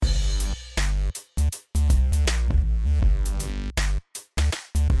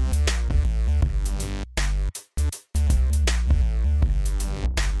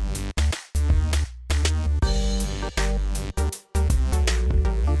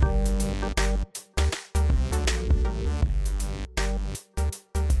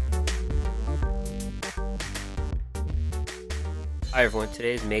Hi everyone,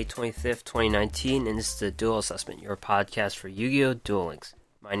 today is May 25th, 2019, and this is the Duel Assessment, your podcast for Yu-Gi-Oh! Duel Links.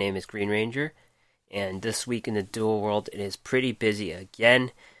 My name is GreenRanger, and this week in the Duel world, it is pretty busy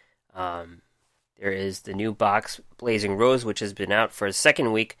again. There is the new box, Blazing Rose, which has been out for a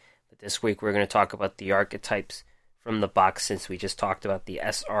second week, but this week we're going to talk about the archetypes from the box since we just talked about the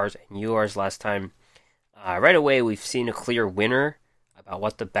SRs and URs last time. Right away, we've seen a clear winner about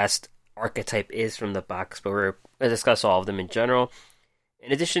what the best archetype is from the box, but we're going to discuss all of them in general,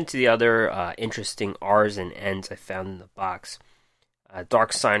 in addition to the other interesting R's and N's I found in the box.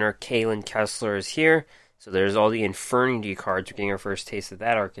 Dark Signer Kalin Kessler is here, so there's all the Infernity cards. We're getting our first taste of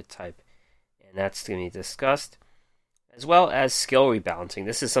that archetype, and that's going to be discussed, as well as skill rebalancing.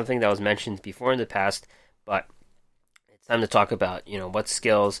 This is something that was mentioned before in the past, but it's time to talk about what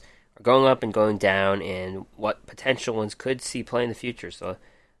skills are going up and going down, and what potential ones could see play in the future. So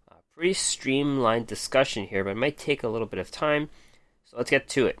pretty streamlined discussion here, but it might take a little bit of time, so let's get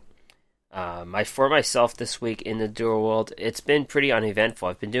to it. For myself this week in the Duel world, it's been pretty uneventful.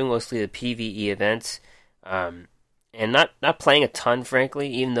 I've been doing mostly the PvE events, and not playing a ton, frankly,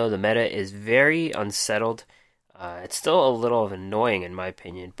 even though the meta is very unsettled. It's still a little annoying in my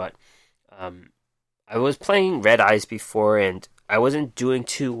opinion, but I was playing Red-Eyes before, and I wasn't doing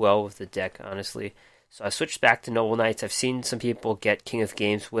too well with the deck, honestly. So I switched back to Noble Knights. I've seen some people get King of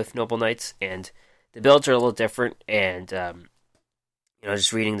Games with Noble Knights, and the builds are a little different, and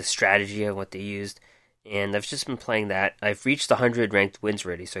just reading the strategy of what they used, and I've just been playing that. I've reached 100 ranked wins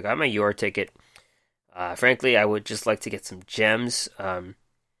already, so I got my UR ticket. Frankly, I would just like to get some gems, but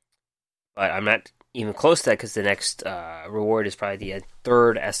I'm not even close to that because the next reward is probably the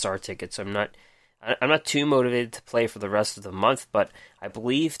third SR ticket, so I'm not too motivated to play for the rest of the month, but I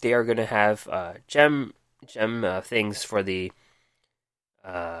believe they are going to have gem things for the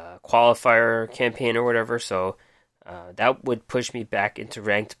qualifier campaign or whatever, so that would push me back into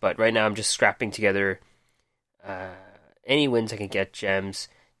ranked, but right now I'm just scrapping together any wins I can get gems,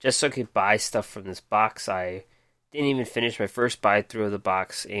 just so I could buy stuff from this box. I didn't even finish my first buy through of the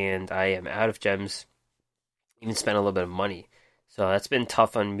box, and I am out of gems, even spent a little bit of money, so that's been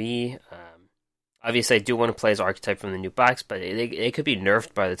tough on me. Obviously, I do want to play as archetype from the new box, but they could be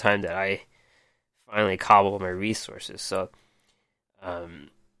nerfed by the time that I finally cobble my resources. So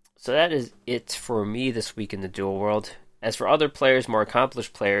that is it for me this week in the Duel world. As for other players, more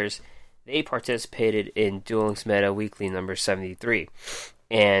accomplished players, they participated in Duel Links Meta Weekly number 73.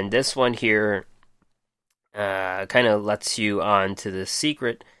 And this one here kind of lets you on to the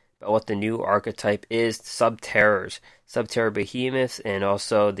secret about what the new archetype is, Sub-Terrors. Sub-Terror Behemoths, and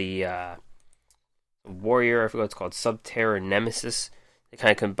also the Warrior, I forgot what it's called, Sub-Terror Nemesis. They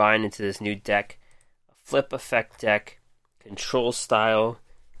kind of combine into this new deck. A flip effect deck, control style,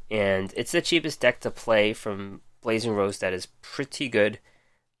 and it's the cheapest deck to play from Blazing Rose that is pretty good.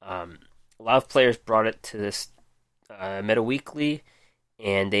 A lot of players brought it to this Meta Weekly,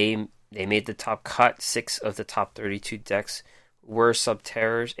 and they made the top cut. 6 of the top 32 decks were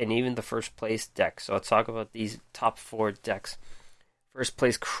Sub-Terrors, and even the first place deck. So let's talk about these top 4 decks. First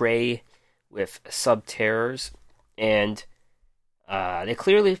place, Cray with Sub-Terrors, and they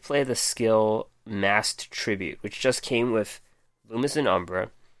clearly play the skill Masked Tribute, which just came with Loomis and Umbra.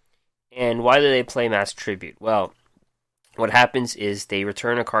 And why do they play Masked Tribute? Well, what happens is they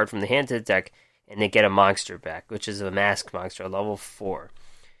return a card from the hand to the deck, and they get a monster back, which is a Masked monster, level 4.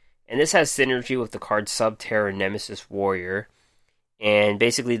 And this has synergy with the card Sub-Terror Nemesis Warrior, and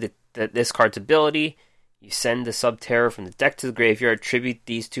basically this card's ability: you send the Sub-Terror from the deck to the graveyard, tribute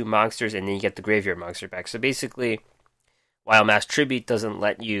these 2 monsters, and then you get the graveyard monster back. So basically, while Mass Tribute doesn't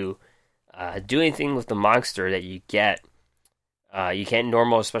let you do anything with the monster that you get, you can't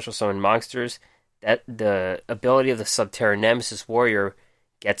normal or special summon monsters. That the ability of the Sub-Terror Nemesis Warrior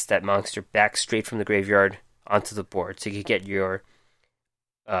gets that monster back straight from the graveyard onto the board, so you can get your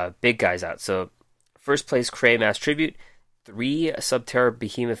big guys out. So first place, Cray Mass Tribute. 3 Sub-Terror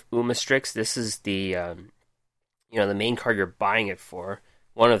Behemoth Umastrix. This is the the main card you're buying it for.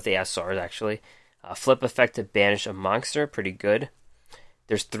 One of the SRs, actually. Flip effect to banish a monster. Pretty good.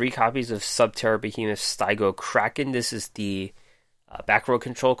 There's 3 copies of Sub-Terror Behemoth Stygo Kraken. This is the back row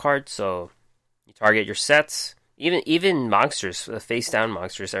control card, so you target your sets. Even monsters, face-down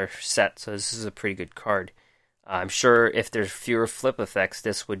monsters are set, so this is a pretty good card. I'm sure if there's fewer flip effects,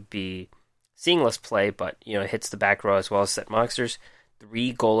 this would be seamless play, but it hits the back row as well as set monsters.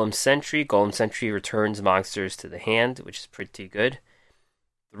 3 Golem Sentry. Golem Sentry returns monsters to the hand, which is pretty good.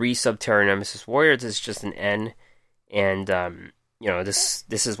 3 Sub-Terror Nemesis Warrior. This is just an N, and this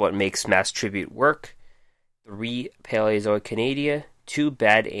is what makes Mass Tribute work. 3 Paleozoic Canadia, 2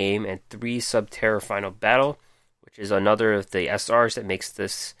 Bad Aim, and 3 Sub-Terror Final Battle, which is another of the SRs that makes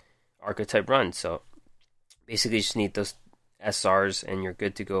this archetype run. So basically you just need those SRs and you're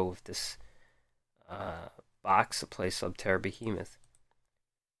good to go with this box to play Subterra Behemoth.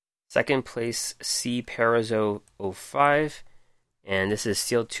 Second place, C Parazo 05, and this is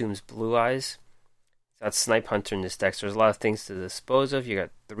Steel Tomb's Blue Eyes. It's got Snipe Hunter in this deck, so there's a lot of things to dispose of. You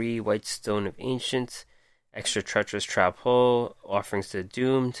got 3 White Stone of Ancients, extra Treacherous Trap Hole, Offerings to the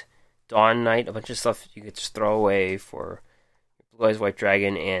Doomed, Dawn Knight, a bunch of stuff you could just throw away for Blue Eyes White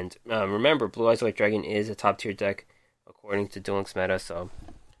Dragon. And remember, Blue Eyes White Dragon is a top tier deck according to Duel Links meta, so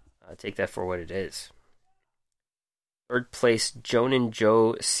take that for what it is. Third place, Jonin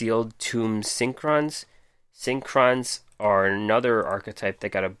Joe Sealed Tomb Synchrons. Synchrons are another archetype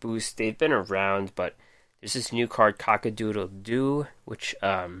that got a boost. They've been around, but there's this new card, Cockadoodle Doo, which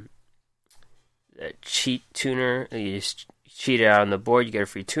cheat tuner. You just cheat it out on the board, you get a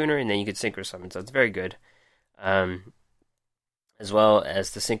free tuner, and then you can synchro summon. So it's very good. As well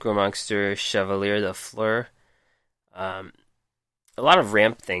as the Synchro Monster Chevalier de Fleur. A lot of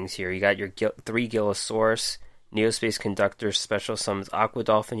ramp things here. You got your 3 Gillosaurus, Neospace Conductor, Special Summons Aqua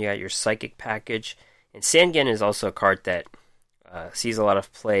Dolphin. You got your Psychic package. And Sangen is also a card that sees a lot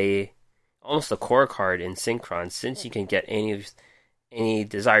of play, almost a core card in Synchron, since you can get any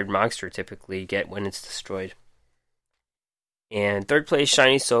desired monster typically get when it's destroyed. And third place,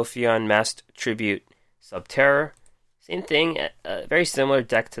 Shiny Sophion Masked Tribute Subterror. Same thing, a very similar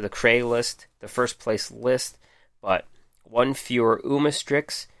deck to the Cray list, the first place list, but 1 fewer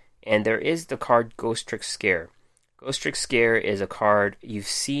Umastrix, and there is the card Ghost Trick Scare. Ghost Trick Scare is a card you've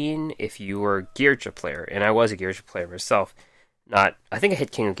seen if you were a Gearja player, and I was a Gearja player myself. I think I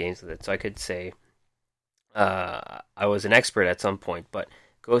hit King of Games with it, so I could say I was an expert at some point, but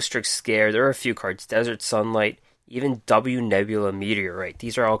Ghost Trick Scare, there are a few cards, Desert Sunlight, even W Nebula Meteorite.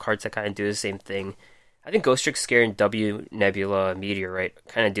 These are all cards that kind of do the same thing. I think Ghost Trick Scare and W Nebula Meteorite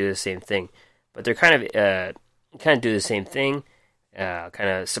kind of do the same thing, but they're kind of do the same thing, kind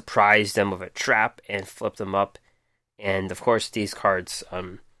of surprise them with a trap and flip them up. And of course, these cards,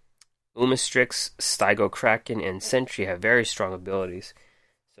 Umastrix, Stygo Kraken, and Sentry have very strong abilities.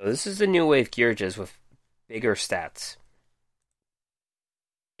 So this is the new wave Gearjas with bigger stats.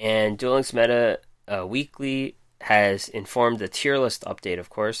 And Duel Links Meta Weekly has informed the tier list update,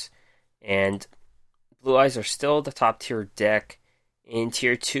 of course. And Blue Eyes are still the top tier deck. In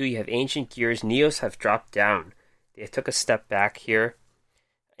tier 2, you have Ancient Gears. Neos have dropped down. They took a step back here.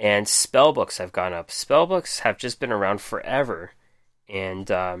 And spellbooks have gone up. Spellbooks have just been around forever. And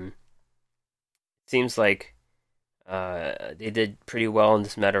it seems like they did pretty well in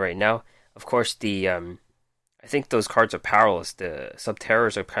this meta right now. Of course, I think those cards are powerless. The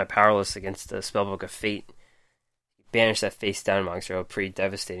Subterrors are kind of powerless against the Spellbook of Fate. Banish that face down monster, pretty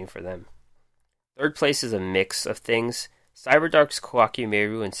devastating for them. Third place is a mix of things. Cyberdark's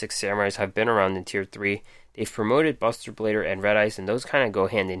Kowakimeru and Six Samurais have been around in tier 3. They've promoted Buster Blader and Red-Eyes, and those kind of go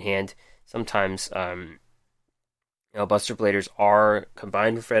hand in hand. Sometimes, Buster Bladers are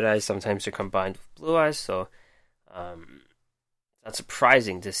combined with Red-Eyes. Sometimes they're combined with Blue Eyes. So, not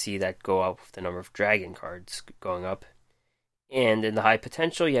surprising to see that go up with the number of Dragon cards going up. And in the high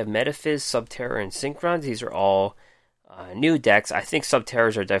potential, you have Metaphys, Subterror, and Synchrons. These are all new decks. I think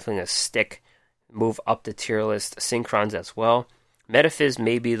Subterrors are definitely going to stick, move up the tier list. Synchrons as well. Metaphys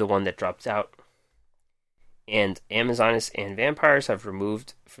may be the one that drops out. And Amazonas and Vampires have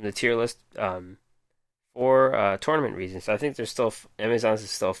removed from the tier list for tournament reasons. So I think Amazonas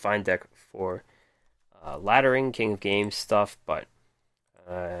is still a fine deck for laddering, King of Games stuff, but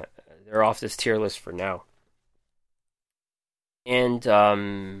they're off this tier list for now. And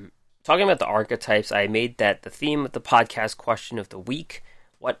talking about the archetypes, I made that the theme of the podcast question of the week.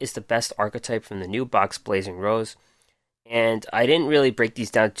 What is the best archetype from the new box Blazing Rose? And I didn't really break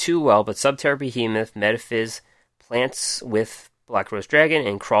these down too well, but Subterra Behemoth, Metaphys, Plants with Black Rose Dragon,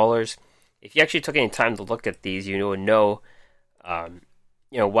 and Crawlers. If you actually took any time to look at these, you would know,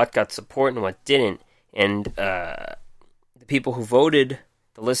 what got support and what didn't. And the people who voted,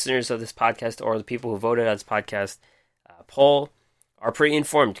 the listeners of this podcast, or the people who voted on this podcast poll, are pretty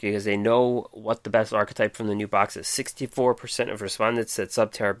informed because they know what the best archetype from the new box is. 64% of respondents said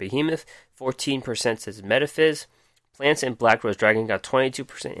Subterra Behemoth, 14% says Metaphys. Plants and Black Rose Dragon got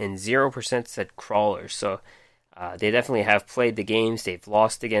 22%, and 0% said Crawlers. So they definitely have played the games, they've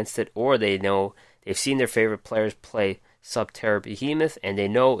lost against it, or they know they've seen their favorite players play Subterra Behemoth, and they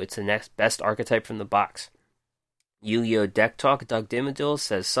know it's the next best archetype from the box. Yu-Gi-Oh! Deck Talk, Doug Dimmaduel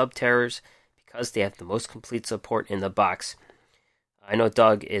says Subterrors because they have the most complete support in the box. I know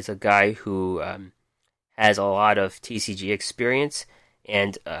Doug is a guy who has a lot of TCG experience,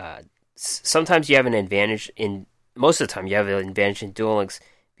 and sometimes you have an advantage in most of the time you have an advantage in Duel Links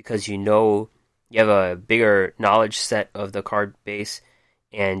because you know you have a bigger knowledge set of the card base,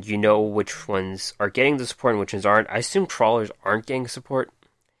 and you know which ones are getting the support and which ones aren't. I assume Trawlers aren't getting support.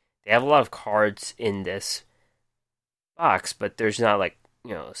 They have a lot of cards in this box, but there's not like,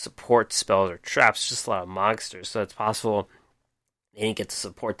 support spells or traps, just a lot of monsters, so it's possible they didn't get the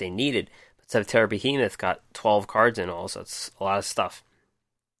support they needed. But Subterra Behemoth got 12 cards in all, so it's a lot of stuff.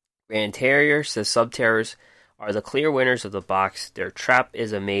 Grand Terrier says Subterrors are the clear winners of the box. Their trap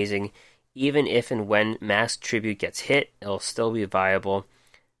is amazing. Even if and when Mass Tribute gets hit, it'll still be viable.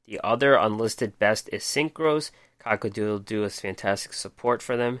 The other unlisted best is Synchros. Cock-a-doodle-doo is fantastic support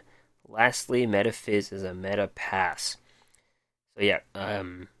for them. Lastly, Metaphiz is a meta pass. So yeah,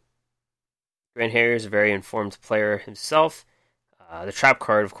 Grand Harrier is a very informed player himself. The trap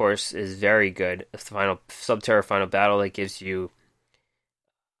card, of course, is very good. It's the final Subterra Final Battle that gives you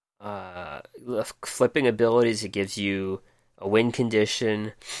flipping abilities. It gives you a win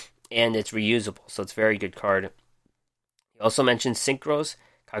condition, and it's reusable, so it's a very good card. He also mentioned Synchros.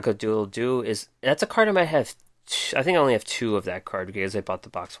 Cock-a-doodle-doo that's a card I might have. I think I only have 2 of that card because I bought the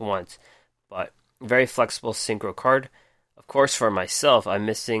box once, but very flexible synchro card. Of course, for myself, I'm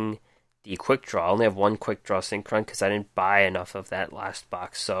missing the quick draw. I only have 1 quick draw synchron because I didn't buy enough of that last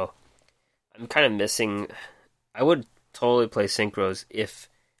box, so I'm kind of missing. I would totally play synchros if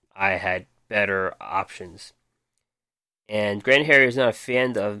I had better options. And Grand Harrier is not a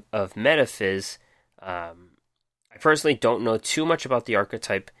fan of Metaphiz. I personally don't know too much about the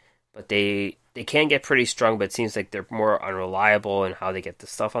archetype, but they can get pretty strong, but it seems like they're more unreliable in how they get the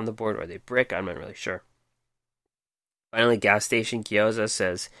stuff on the board, or they brick. I'm not really sure. Finally, Gas Station Gyoza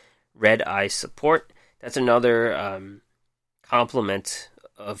says Red-Eyes support. That's another complement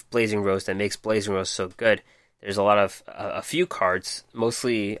of Blazing Rose that makes Blazing Rose so good. There's a few cards,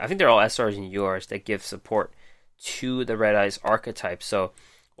 mostly, I think they're all SRs and URs, that give support to the Red-Eyes archetype. So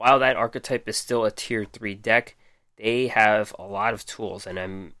while that archetype is still a tier 3 deck, they have a lot of tools, and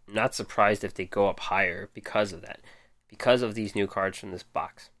I'm not surprised if they go up higher because of that, because of these new cards from this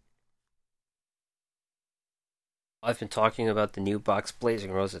box. I've been talking about the new box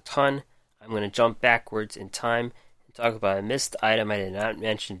Blazing Rose a ton. I'm going to jump backwards in time and talk about a missed item I did not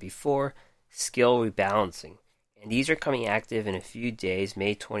mention before, Skill Rebalancing. And these are coming active in a few days,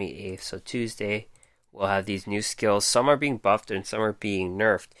 May 28th, so Tuesday. We'll have these new skills. Some are being buffed and some are being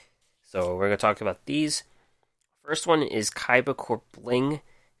nerfed. So we're going to talk about these. First one is Kaiba Corp Bling.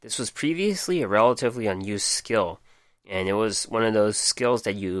 This was previously a relatively unused skill, and it was one of those skills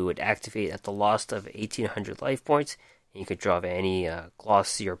that you would activate at the loss of 1800 life points, and you could draw any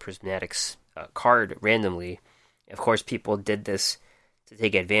glossy or prismatic card randomly. Of course, people did this to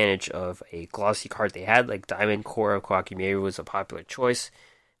take advantage of a glossy card they had, like Diamond Core of Kwakimeru was a popular choice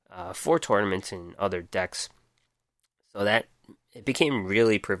for tournaments and other decks. So that it became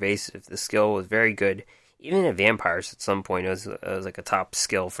really pervasive. The skill was very good. Even at Vampires, at some point, it was like a top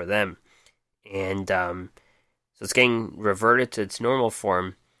skill for them. And so it's getting reverted to its normal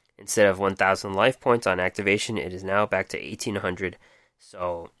form. Instead of 1,000 life points on activation, it is now back to 1,800.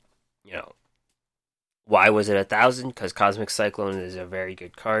 So, why was it 1,000? Because Cosmic Cyclone is a very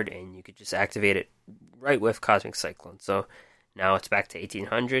good card, and you could just activate it right with Cosmic Cyclone. So now it's back to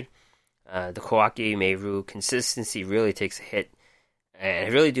 1,800. The Kawaki Meru consistency really takes a hit. And I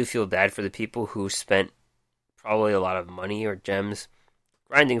really do feel bad for the people who spent probably a lot of money or gems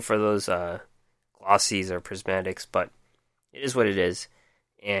grinding for those glossies or prismatics, but it is what it is.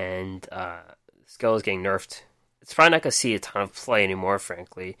 And the skill is getting nerfed. It's probably not going to see a ton of play anymore,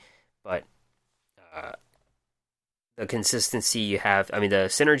 frankly, but the consistency you have, the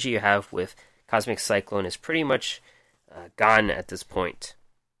synergy you have with Cosmic Cyclone is pretty much gone at this point.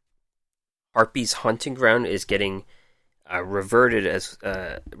 Harpy's Hunting Ground is getting reverted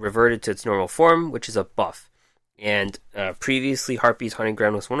to its normal form, which is a buff. And previously, Harpy's Hunting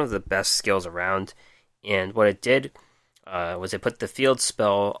Ground was one of the best skills around. And what it did was it put the field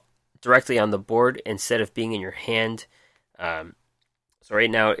spell directly on the board instead of being in your hand. So right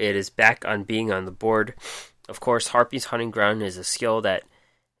now, it is back on being on the board. Of course, Harpy's Hunting Ground is a skill that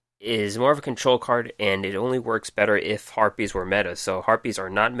is more of a control card, and it only works better if Harpies were meta. So Harpies are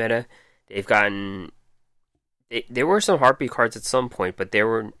not meta. They've gotten... There were some Harpy cards at some point, but they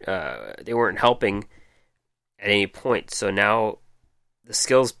weren't helping at any point. So now the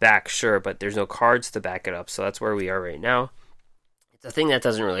skill's back, sure, but there's no cards to back it up. So that's where we are right now. It's a thing that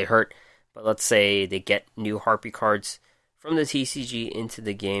doesn't really hurt, but let's say they get new Harpy cards from the TCG into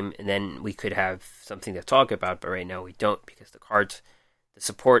the game, and then we could have something to talk about, but right now we don't, because the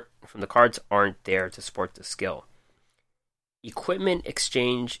support from the cards aren't there to support the skill. Equipment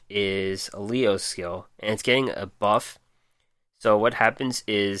Exchange is a Leo skill, and it's getting a buff. So what happens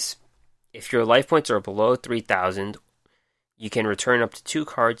is, if your life points are below 3,000, you can return up to 2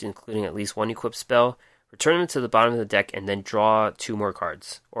 cards, including at least 1 equipped spell, return them to the bottom of the deck, and then draw 2 more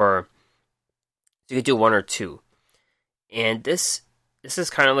cards. Or you could do 1 or 2. And this is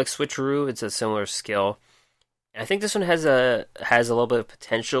kind of like Switcheroo. It's a similar skill. And I think this one has a little bit of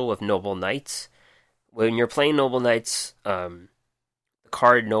potential with Noble Knights. When you're playing Noble Knights, the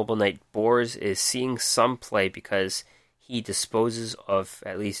card Noble Knight Boars is seeing some play because he disposes of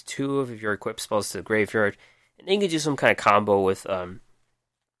at least 2 of your equipped spells to the graveyard, and then you can do some kind of combo with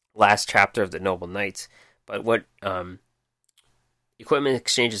last chapter of the Noble Knights. But what Equipment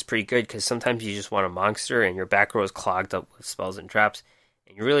Exchange is pretty good because sometimes you just want a monster and your back row is clogged up with spells and traps,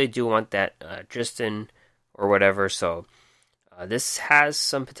 and you really do want that Tristan or whatever. So this has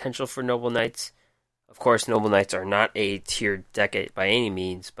some potential for Noble Knights. Of course, Noble Knights are not a tiered deck by any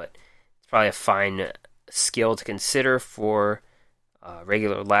means, but it's probably a fine skill to consider for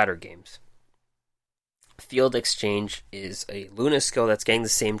regular ladder games. Field Exchange is a Luna skill that's getting the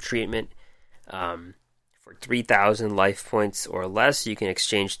same treatment. For 3,000 life points or less, you can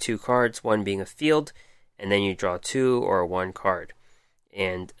exchange 2 cards, one being a field, and then you draw 2 or 1 card.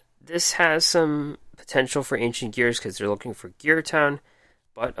 And this has some potential for Ancient Gears because they're looking for Gear Town,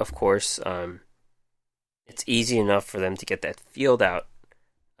 but of course, it's easy enough for them to get that field out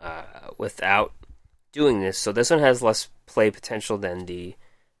without doing this. So this one has less play potential than the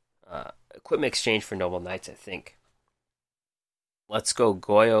Equipment Exchange for Noble Knights, I think. Let's Go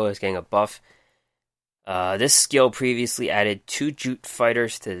Goyo is getting a buff. This skill previously added 2 Jute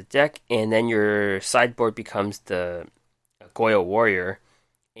Fighters to the deck, and then your sideboard becomes the Goyo Warrior.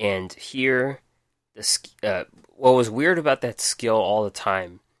 And here, what was weird about that skill all the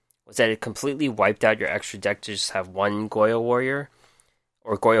time was that it completely wiped out your extra deck to just have 1 Goyo Warrior,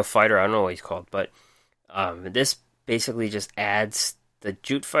 or Goyo Fighter, I don't know what he's called, but this basically just adds the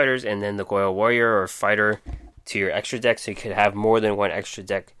Jute Fighters and then the Goyo Warrior or Fighter to your extra deck, so you could have more than 1 extra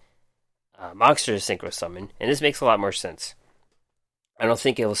deck monster to synchro summon, and this makes a lot more sense. I don't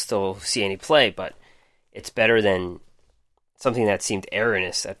think it will still see any play, but it's better than something that seemed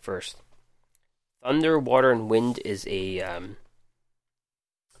erroneous at first. Thunder, Water, and Wind is a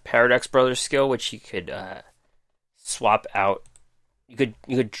Paradox Brothers skill, which you could swap out. You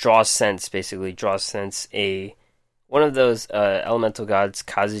could draw sense, basically draw sense one of those elemental gods,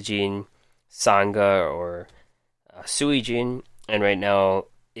 Kazujin, Sangha, or Suijin, and right now,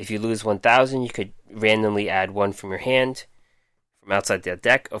 if you lose 1,000, you could randomly add 1 from your hand from outside the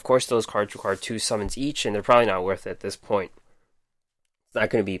deck. Of course, those cards require 2 summons each, and they're probably not worth it at this point. It's not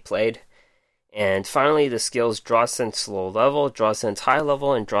going to be played. And finally, the skills Draw Sense Low Level, Draw Sense High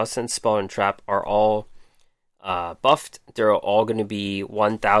Level, and Draw Sense Spell and Trap are all buffed. They're all going to be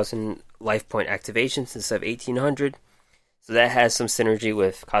 1,000 life point activations instead of 1,800. So that has some synergy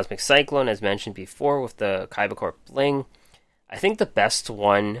with Cosmic Cyclone, as mentioned before, with the Kaiba Bling. I think the best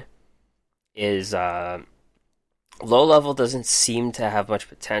one is low level doesn't seem to have much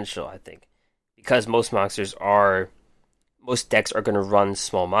potential, I think, because most decks are going to run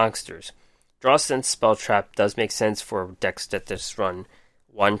small monsters. Draw Sense Spell Trap does make sense for decks that just run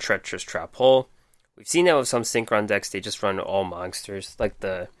 1 Treacherous Trap Hole. We've seen that with some Synchron decks, they just run all monsters, like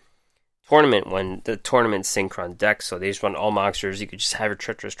the tournament Synchron deck, so they just run all monsters. You could just have a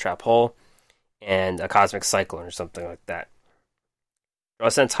Treacherous Trap Hole and a Cosmic Cyclone or something like that. Draw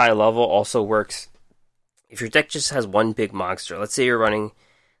Sense High Level also works if your deck just has 1 big monster. Let's say you're running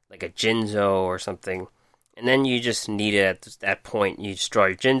like a Jinzo or something, and then you just need it at that point. You just draw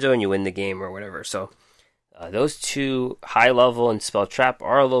your Jinzo and you win the game or whatever. So those 2, High Level and Spell Trap,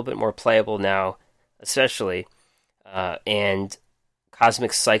 are a little bit more playable now, especially. And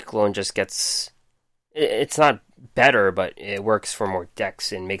Cosmic Cyclone just gets... It's not better, but it works for more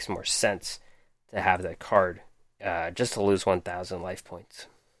decks and makes more sense to have that card. Just to lose 1,000 life points.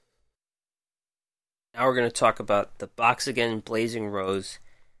 Now we're going to talk about the box again, Blazing Rose.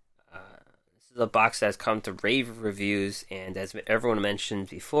 This is a box that's come to rave reviews, and as everyone mentioned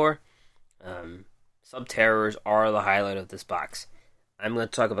before, Sub-Terrors are the highlight of this box. I'm going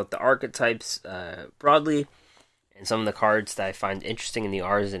to talk about the archetypes broadly, and some of the cards that I find interesting in the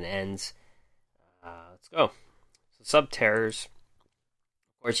R's and N's. Let's go. So Sub-Terrors.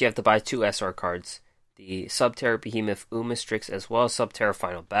 Of course, you have to buy 2 SR cards. The Sub-Terror Behemoth Umastrix, as well as Sub-Terror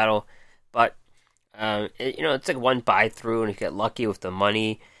Final Battle. But, it's like 1 buy-through, and if you get lucky with the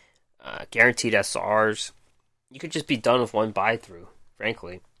money, guaranteed SRs, you could just be done with 1 buy-through,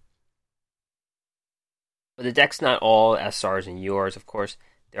 frankly. But the deck's not all SRs and URs, of course.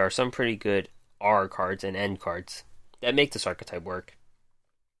 There are some pretty good R cards and N cards that make this archetype work.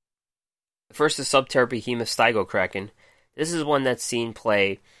 The first is Subterra Behemoth Stygo Kraken. This is one that's seen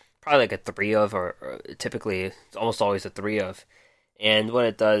play probably like a 3 of, or typically it's almost always a 3 of. And what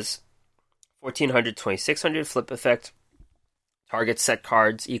it does, 1400, 2600 flip effect. Target set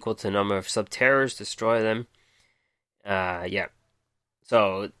cards equal to the number of Subterrors, destroy them. Yeah.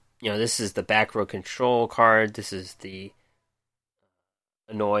 So, this is the back row control card. This is the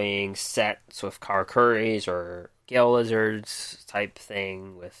annoying set with Karakuris or Gale Lizards type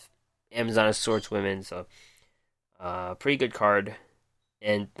thing with Amazon of Swordswomen. So, pretty good card.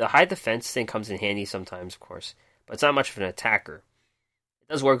 And the high defense thing comes in handy sometimes, of course, but it's not much of an attacker. It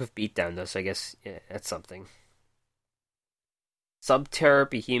does work with beatdown, though, so I guess that's something. Subterra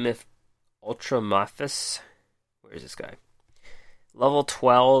Behemoth Ultramaphus. Where is this guy? Level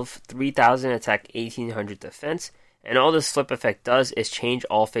 12, 3000 attack, 1800 defense. And all this flip effect does is change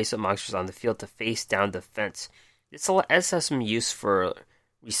all face-up monsters on the field to face-down defense. This has some use for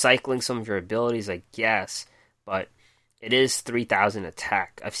recycling some of your abilities, I guess, but it is 3000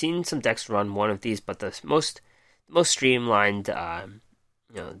 attack. I've seen some decks run one of these, but the most streamlined,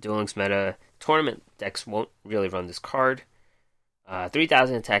 Duel Links meta tournament decks won't really run this card.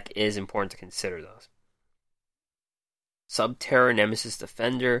 3000 attack is important to consider, though. Subterra Nemesis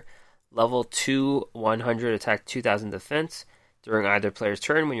Defender, level 2, 100 attack, 2000 defense. During either player's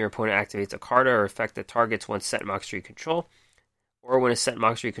turn, when your opponent activates a card or effect that targets one set monster you control, or when a set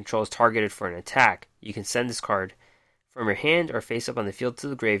monster you control is targeted for an attack, you can send this card from your hand or face up on the field to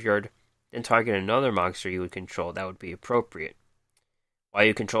the graveyard, then target another monster you would control. That would be appropriate. While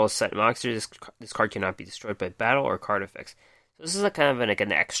you control a set monster, this card cannot be destroyed by battle or card effects. So this is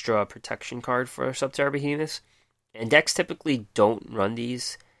an extra protection card for Subterra Behemoths. And decks typically don't run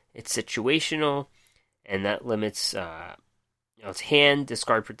these. It's situational, and that limits its hand,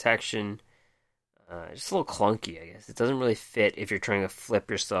 discard protection. Just a little clunky, I guess. It doesn't really fit if you're trying to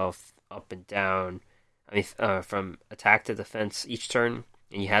flip yourself up and down. From attack to defense each turn,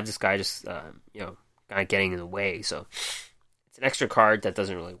 and you have this guy just, kind of getting in the way. So it's an extra card that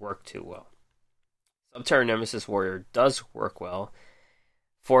doesn't really work too well. Subterra Nemesis Warrior does work well.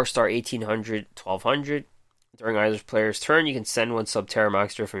 4-star, 1800, 1200. During either player's turn, you can send one Subterra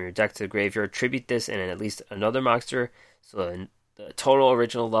monster from your deck to the graveyard, tribute this, and at least another monster. So the total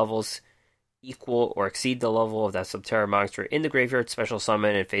original levels equal or exceed the level of that Subterra monster in the graveyard, special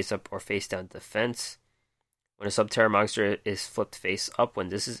summon, and face up or face down defense. When a Subterra monster is flipped face up, when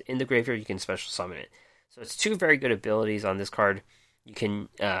this is in the graveyard, you can special summon it. So it's two very good abilities on this card. You can,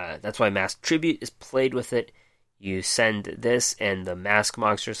 that's why Mask Tribute is played with it. You send this and the Mask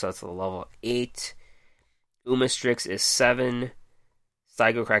monster, so that's the level 8. Umastrix is 7.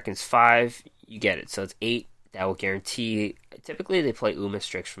 Stygo Kraken's 5. You get it. So it's 8. That will guarantee. Typically, they play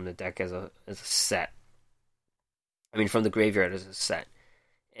Umastrix from the deck as a set. From the graveyard as a set.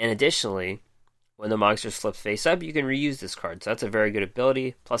 And additionally, when the monster flips face up, you can reuse this card. So that's a very good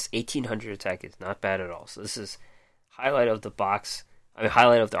ability. Plus 1800 attack is not bad at all. So this is highlight of the box.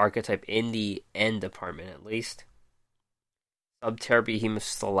 Highlight of the archetype in the end department at least. Subterra Behemoth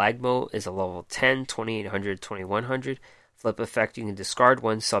Stalagmo is a level 10, 2800, 2100. Flip effect, you can discard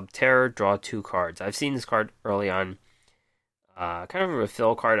one Subterror, draw 2 cards. I've seen this card early on. Kind of a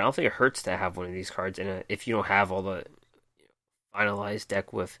refill card. I don't think it hurts to have one of these cards if you don't have all the finalized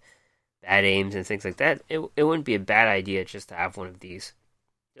deck with bad aims and things like that. It wouldn't be a bad idea just to have one of these.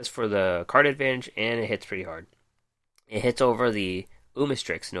 Just for the card advantage, and it hits pretty hard. It hits over the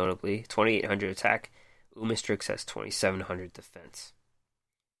Umastrix, notably. 2800 attack. Umastrix has 2700 defense.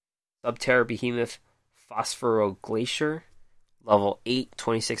 Subterra Behemoth Phosphoro Glacier, level 8,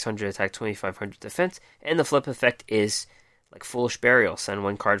 2600 attack, 2500 defense. And the flip effect is like Foolish Burial. Send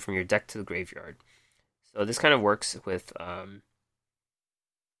one card from your deck to the graveyard. So this kind of works with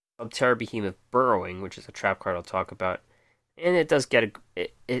Subterra Behemoth Burrowing, which is a trap card I'll talk about. And it does get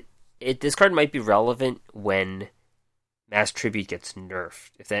this card might be relevant when Mass Tribute gets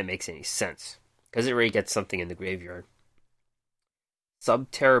nerfed, if that makes any sense. Because it already gets something in the graveyard.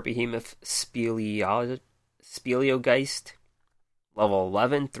 Subterra Behemoth Speleogeist, level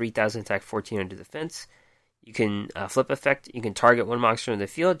 11, 3000 attack, 1400 defense. You can flip effect. You can target one monster in the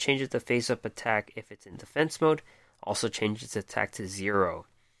field, change it to face-up attack if it's in defense mode. Also change its attack to 0.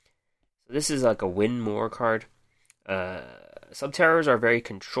 So this is like a win more card. Subterrors are very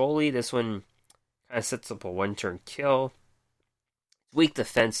control-y. This one kind of sets up a one-turn kill. Weak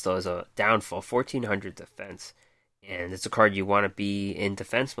defense, though, is a downfall. 1400 defense. And it's a card you want to be in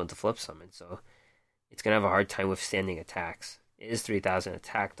defense mode to flip summon. So it's going to have a hard time withstanding attacks. It is 3000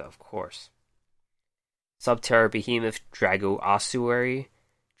 attack, though, of course. Subterra Behemoth Drag Ossuary,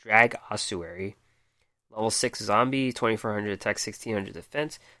 Level 6 Zombie, 2400 attack, 1600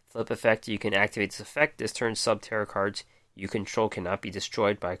 defense. Flip effect, you can activate this effect. This turn sub-terror cards you control cannot be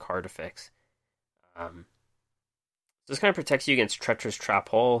destroyed by card effects. This kind of protects you against Treacherous Trap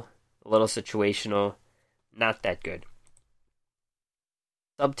Hole. A little situational. Not that good.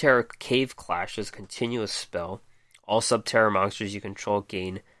 Sub-Terror Cave Clash is a continuous spell. All sub-terror monsters you control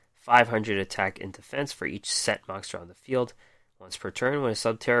gain 500 attack and defense for each set monster on the field. Once per turn, when a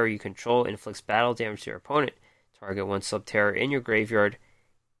sub-terror you control inflicts battle damage to your opponent, target one sub-terror in your graveyard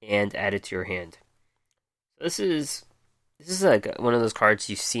and add it to your hand. This is like one of those cards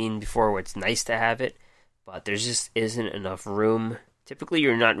you've seen before where it's nice to have it, but there just isn't enough room. Typically,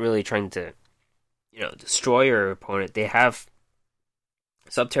 you're not really trying to, destroy your opponent.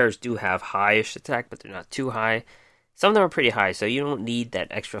 Sub-terrors do have high-ish attack, but they're not too high. Some of them are pretty high, so you don't need that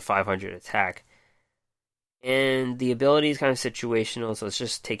extra 500 attack. And the ability is kind of situational, so it's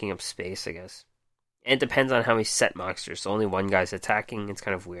just taking up space, I guess. And it depends on how many set monsters, so only one guy's attacking. It's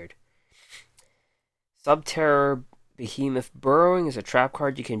kind of weird. Sub-Terror Behemoth Burrowing is a trap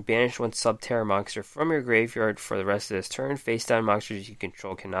card. You can banish one sub-terror monster from your graveyard for the rest of this turn. Face-down monsters you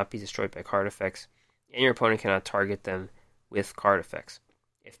control cannot be destroyed by card effects, and your opponent cannot target them with card effects.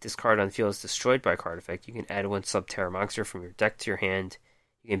 If this card on the field is destroyed by a card effect, you can add one sub-terror monster from your deck to your hand.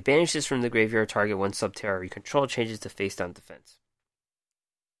 You can banish this from the graveyard, target one sub-terror you control, changes to face-down defense.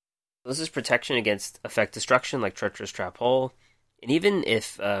 This is protection against effect destruction like Treacherous Trap Hole, and even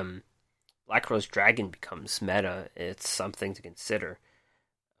if Black Rose Dragon becomes meta, it's something to consider.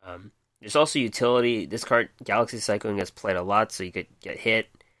 There's also utility. This card, Galaxy Cycling, gets played a lot, so you could get hit,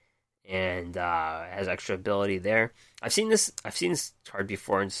 and has extra ability there. I've seen this card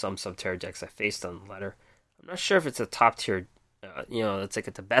before in some sub-terror decks I faced on the ladder. I'm not sure if it's a top tier, it's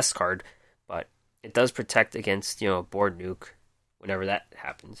like the best card, but it does protect against board nuke whenever that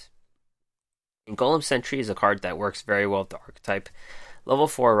happens. And Golem Sentry is a card that works very well with the archetype. Level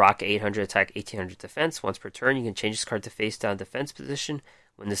 4 Rock, 800 attack, 1800 defense. Once per turn, you can change this card to face down defense position.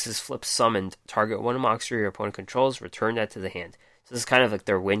 When this is flip summoned, target one monster your opponent controls, return that to the hand. So this is kind of like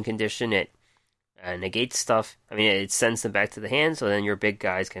their win condition. It negates stuff. It sends them back to the hand, so then your big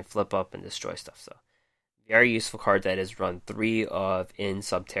guys can flip up and destroy stuff. So very useful card that is run 3 of in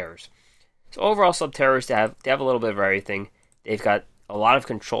sub-terrors. So overall, sub-terrors, they have a little bit of everything. They've got a lot of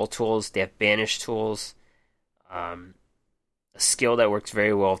control tools. They have banish tools. A skill that works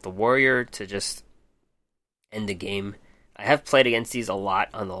very well with the warrior to just end the game. I have played against these a lot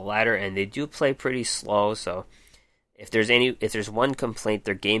on the ladder, and they do play pretty slow. So if there's one complaint,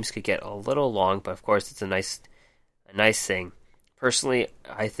 their games could get a little long. But of course, it's a nice thing. Personally,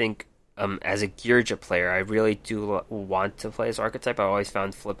 I think as a Gearja player, I really do want to play as archetype. I always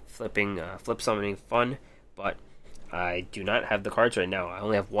found flip summoning fun, but I do not have the cards right now. I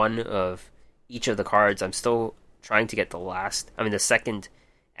only have one of each of the cards. I'm still trying to get the second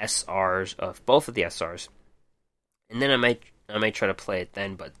SRs of both of the SRs, and then I might try to play it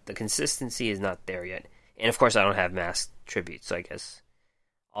then. But the consistency is not there yet, and of course I don't have mass tribute, so I guess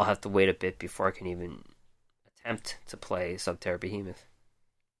I'll have to wait a bit before I can even attempt to play Sub-Terror Behemoth.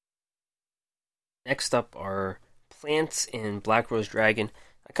 Next up are Plants and Black Rose Dragon.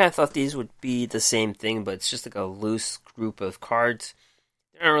 I kind of thought these would be the same thing, but it's just like a loose group of cards.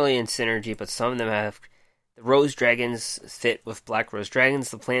 They're not really in synergy, but some of them have. The Rose Dragons fit with Black Rose Dragons.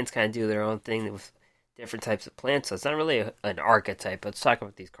 The plants kind of do their own thing with different types of plants, so it's not really an archetype. Let's talk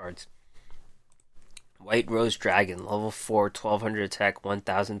about these cards. White Rose Dragon, level 4, 1200 attack,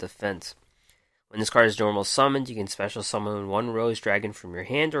 1000 defense. When this card is normal summoned, you can special summon one Rose Dragon from your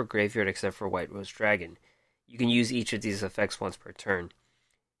hand or graveyard except for White Rose Dragon. You can use each of these effects once per turn.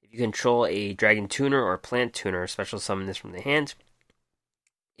 If you control a Dragon Tuner or Plant Tuner, special summon this from the hand.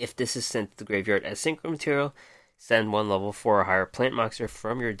 If this is sent to the graveyard as synchro material, send one level 4 or higher plant monster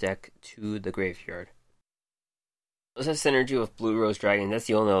from your deck to the graveyard. This has synergy with Blue Rose Dragon. That's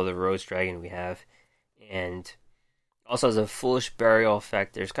the only other Rose Dragon we have. And also has a Foolish Burial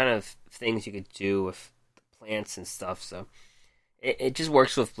effect. There's kind of things you could do with plants and stuff. So it just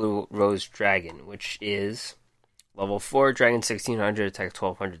works with Blue Rose Dragon, which is level 4, Dragon 1600, attack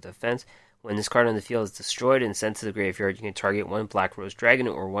 1200 defense. When this card on the field is destroyed and sent to the graveyard, you can target one Black Rose Dragon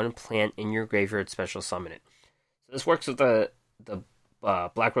or one plant in your graveyard, special summon it. So this works with the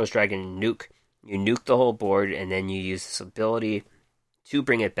Black Rose Dragon nuke. You nuke the whole board, and then you use this ability to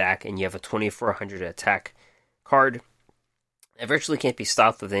bring it back, and you have a 2400 attack card. It virtually can't be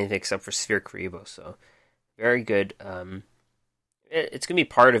stopped with anything except for Sphere Karibo, so very good. It's going to be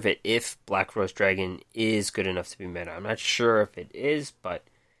part of it if Black Rose Dragon is good enough to be meta. I'm not sure if it is, but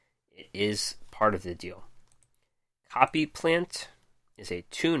it is part of the deal. Copy Plant is a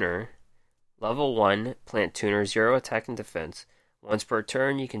tuner Level 1, Plant Tuner, 0 attack and defense. Once per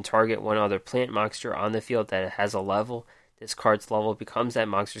turn, you can target one other plant monster on the field that has a level. This card's level becomes that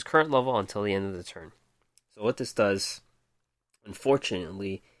monster's current level until the end of the turn. So what this does,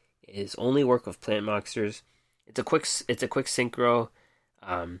 unfortunately, is only work with plant monsters. It's a quick synchro.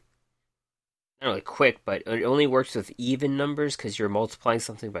 Not really quick, but it only works with even numbers because you're multiplying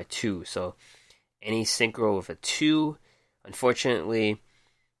something by 2. So any synchro with a 2, unfortunately,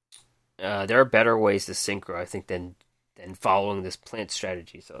 there are better ways to synchro, I think, than following this plant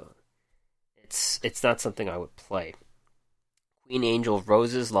strategy. So it's not something I would play. Queen Angel of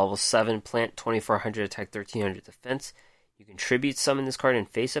Roses, level 7 plant, 2400 attack, 1300 defense. You can tribute summon this card and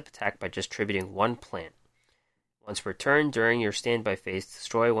face-up attack by just tributing one plant. Once per turn, during your standby phase,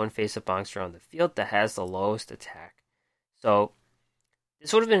 destroy one face-up monster on the field that has the lowest attack. So,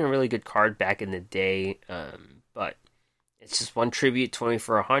 this would have been a really good card back in the day, but it's just one tribute,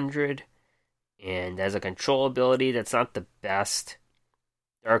 2400, and as a control ability, that's not the best.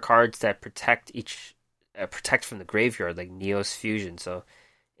 There are cards that protect from the graveyard, like Neos Fusion, so,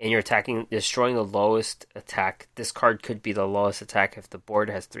 and you're destroying the lowest attack. This card could be the lowest attack if the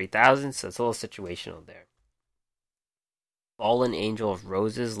board has 3000, so it's a little situational there. Fallen Angel of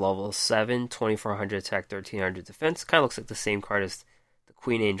Roses, level 7, 2400 attack, 1300 defense. Kind of looks like the same card as the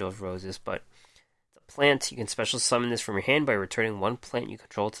Queen Angel of Roses, but the plant, you can special summon this from your hand by returning one plant you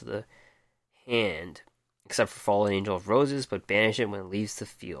control to the hand, except for Fallen Angel of Roses, but banish it when it leaves the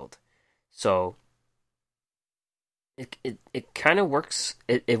field. So, it kind of works,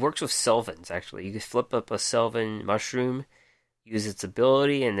 it works with Sylvans, actually. You can flip up a Sylvan Mushroom, use its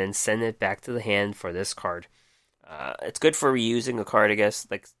ability, and then send it back to the hand for this card. It's good for reusing a card, I guess,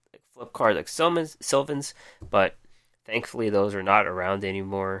 like flip card like Sylvans, but thankfully those are not around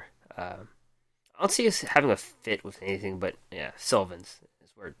anymore. I don't see us having a fit with anything, but yeah, Sylvans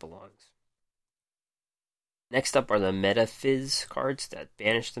is where it belongs. Next up are the Metaphyz cards that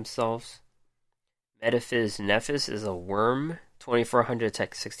banish themselves. Metaphyz Nephis is a worm, 2400 attack,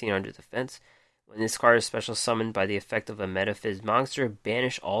 1600 defense. When this card is special summoned by the effect of a Metaphyz monster,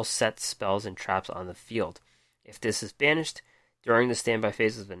 banish all set spells and traps on the field. If this is banished, during the standby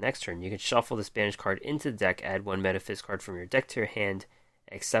phase of the next turn, you can shuffle this banished card into the deck, add one Metaphyz card from your deck to your hand,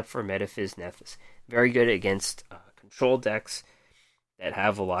 except for Metaphyz Nephis. Very good against control decks that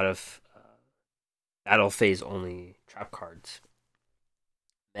have a lot of battle phase only trap cards.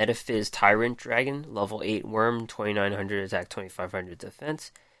 Metaphyz Tyrant Dragon, level 8 worm, 2900 attack, 2500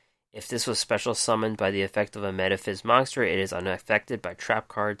 defense. If this was special summoned by the effect of a Metaphyz monster, it is unaffected by trap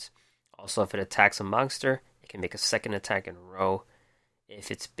cards. Also, if it attacks a monster, it can make a second attack in a row.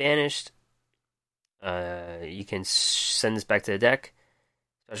 If it's banished, you can send this back to the deck.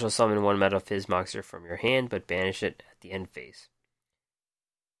 Special summon one Metaphyz monster from your hand, but banish it at the end phase.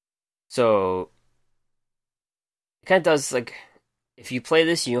 So, it kind of does, like, if you play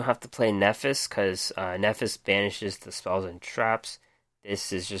this, you don't have to play Nephis, because Nephis banishes the spells and traps.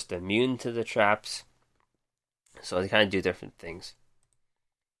 This is just immune to the traps. So they kind of do different things.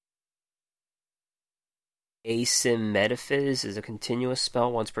 Asim Metaphyz is a continuous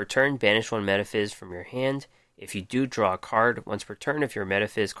spell. Once per turn, banish one Metaphyz from your hand. If you do draw a card once per turn, if your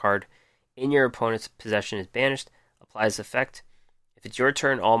Metaphyz card in your opponent's possession is banished, applies effect. If it's your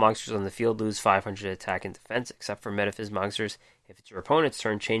turn, all monsters on the field lose 500 attack and defense, except for Metaphyz monsters. If it's your opponent's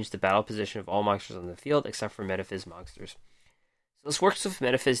turn, change the battle position of all monsters on the field, except for Metaphyz monsters. So this works with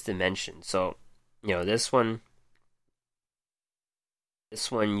Metaphyz Dimension. So, this one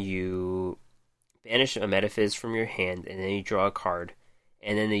you banish a Metaphyz from your hand, and then you draw a card.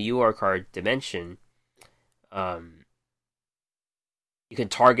 And then the UR card, Dimension, you can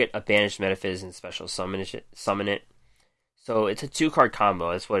target a banished Metaphyz and special summon it. So it's a 2-card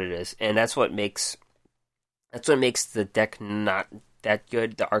combo, that's what it is. And that's what makes the deck not that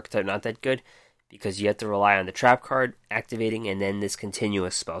good, the archetype not that good, because you have to rely on the trap card activating and then this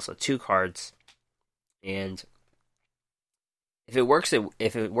continuous spell. So 2 cards. And if it works,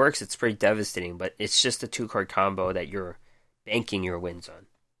 it's pretty devastating, but it's just a 2-card combo that you're banking your wins on.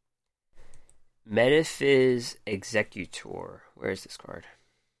 Metaphyz Executor. Where is this card?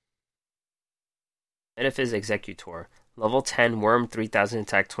 Metaphyz Executor. Level 10 worm, 3000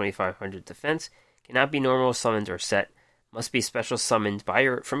 attack, 2500 defense. Cannot be normal summoned or set. Must be special summoned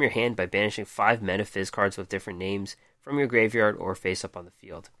from your hand by banishing 5 Metaphyz cards with different names from your graveyard or face up on the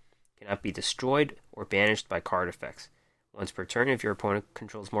field. Cannot be destroyed or banished by card effects. Once per turn, if your opponent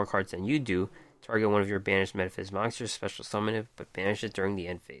controls more cards than you do, target one of your banished Metaphyz monsters, special summon it, but banish it during the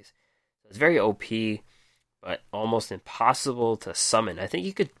end phase. So it's very OP, but almost impossible to summon. I think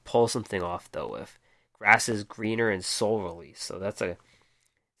you could pull something off, though, with Grass is Greener and Soul Release. So that's a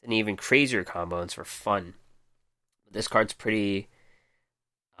It's an even crazier combo, and it's for fun. This card's pretty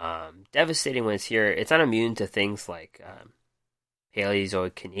devastating when it's here. It's not immune to things like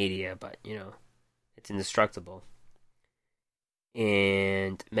Paleozoic Canadia, but it's indestructible.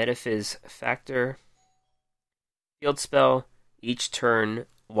 And Metaphys Factor. Field spell. Each turn,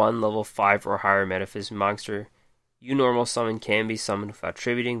 one level 5 or higher Metaphys monster you normal summon can be summoned without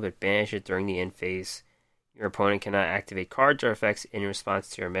tributing, but banish it during the end phase. Your opponent cannot activate cards or effects in response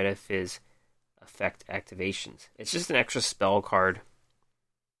to your Metaphys effect activations. It's just an extra spell card.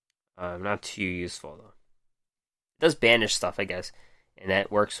 Not too useful, though. It does banish stuff, I guess, and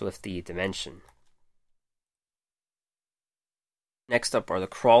that works with the dimension. Next up are the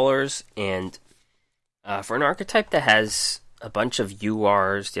crawlers, and for an archetype that has a bunch of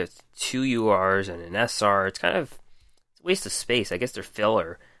URs, you have 2 URs and an SR, it's kind of a waste of space. I guess they're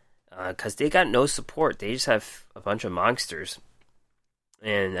filler, because they got no support. They just have a bunch of monsters.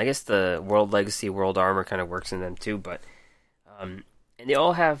 And I guess the World Legacy, World Armor kind of works in them too, but and they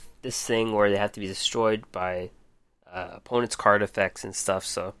all have this thing where they have to be destroyed by opponent's card effects and stuff,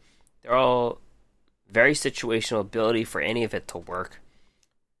 so they're all very situational ability for any of it to work.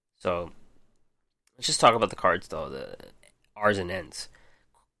 So let's just talk about the cards though, the R's and N's.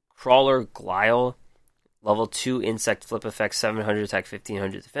 Crawler Glial, level 2 insect flip effect, 700 attack,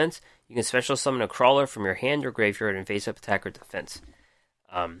 1500 defense. You can special summon a crawler from your hand or graveyard and face up attack or defense.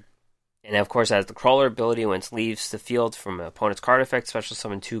 And of course, as the crawler ability, when it leaves the field from an opponent's card effect, special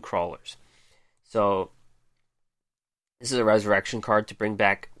summon 2 crawlers. So this is a resurrection card to bring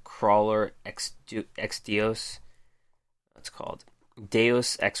back Crawler Ex Deus. What's it called?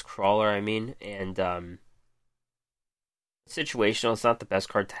 Deus Ex Crawler, and situational. It's not the best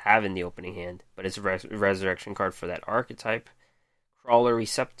card to have in the opening hand, but it's a resurrection card for that archetype. Crawler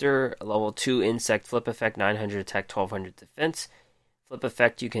Receptor, a level 2 insect flip effect, 900 attack, 1200 defense. Flip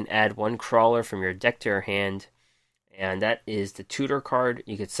effect, you can add 1 crawler from your deck to your hand, and that is the tutor card.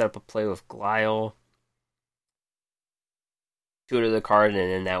 You could set up a play with Glial, tutor the card,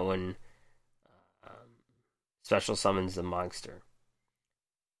 and then that one special summons the monster.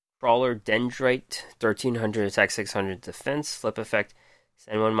 Crawler Dendrite, 1300 attack, 600 defense. Flip effect,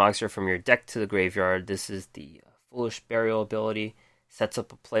 send 1 monster from your deck to the graveyard. This is the Foolish Burial ability. Sets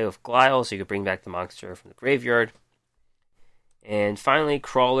up a play with Glial, so you can bring back the monster from the graveyard. And finally,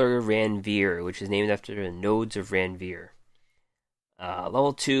 Crawler Ranveer, which is named after the nodes of Ranveer.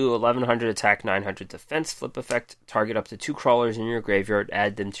 Level 2, 1100 attack, 900 defense. Flip effect, target up to 2 crawlers in your graveyard,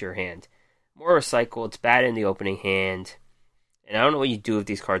 add them to your hand. More recycle, it's bad in the opening hand. And I don't know what you do with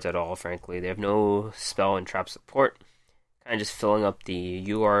these cards at all, frankly. They have no spell and trap support. Kind of just filling up the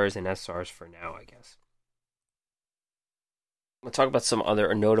URs and SRs for now, I guess. We'll talk about some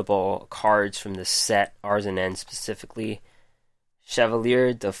other notable cards from the set, R's and N's specifically.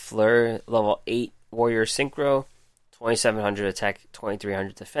 Chevalier de Fleur, level 8 Warrior Synchro, 2700 attack,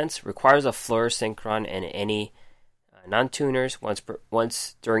 2300 defense. Requires a Fleur Synchron and any non-tuners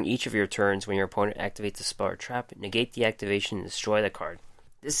once during each of your turns. When your opponent activates a spell or trap, negate the activation and destroy the card.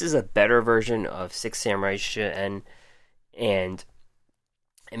 This is a better version of 6 Samurai Shien, and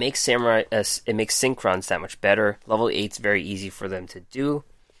it makes Synchrons that much better. Level 8's very easy for them to do,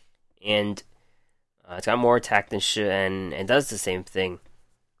 and it's got more attack than Shien and does the same thing.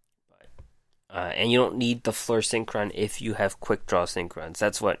 And you don't need the Fleur Synchron if you have Quick Draw Synchrons.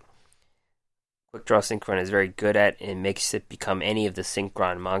 That's what Quick Draw Synchron is very good at. It makes it become any of the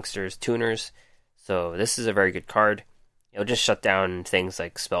Synchron monsters tuners. So this is a very good card. It'll just shut down things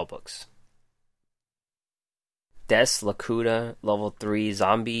like spellbooks. Des Lakuta, level 3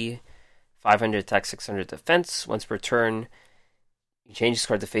 zombie, 500 attack, 600 defense. Once per turn, you change this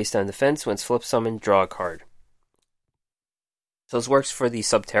card to face down defense. Once flip summoned, draw a card. So this works for the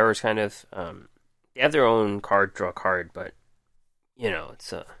sub-terrors kind of. They have their own card, draw card, but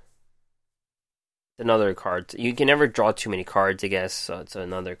it's another card. You can never draw too many cards, I guess, so it's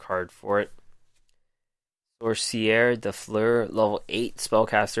another card for it. Sorcière de Fleur, level 8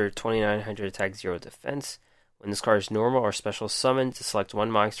 spellcaster, 2900 attack, 0 defense. When this card is normal or special summoned, to select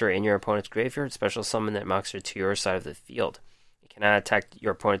 1 monster in your opponent's graveyard, special summon that monster to your side of the field. It cannot attack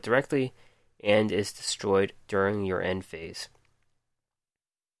your opponent directly and is destroyed during your end phase.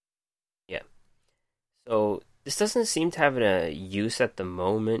 Yeah. So this doesn't seem to have a use at the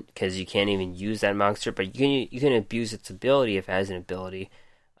moment because you can't even use that monster, but you can abuse its ability if it has an ability.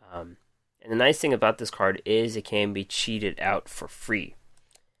 And the nice thing about this card is it can be cheated out for free.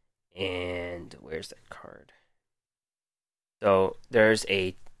 And where's that card? So there's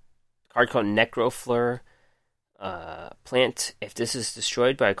a card called Necrofleur Plant. If this is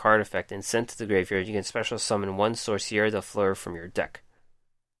destroyed by a card effect and sent to the graveyard, you can special summon 1 Sorcière de Fleur from your deck.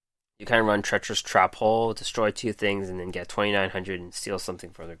 You kind of run Treacherous Trap Hole, destroy 2 things, and then get 2,900 and steal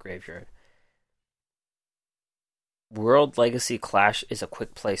something from the graveyard. World Legacy Clash is a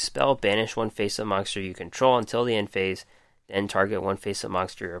quick play spell. Banish 1 face-up monster you control until the end phase. Then target 1 face-up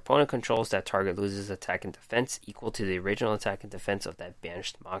monster your opponent controls. That target loses attack and defense equal to the original attack and defense of that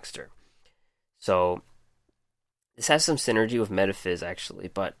banished monster. So, this has some synergy with Metaphysics, actually,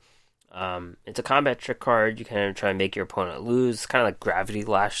 but it's a combat trick card. You kind of try and make your opponent lose. It's kind of like Gravity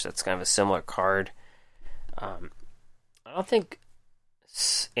Lash. That's kind of a similar card. I don't think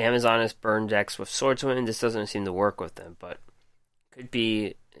Amazoness burn decks with Swordswomen, this doesn't seem to work with them, but could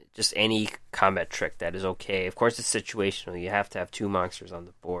be just any combat trick that is okay. Of course, it's situational. You have to have 2 monsters on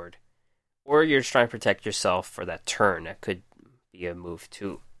the board. Or you're just trying to protect yourself for that turn. That could be a move,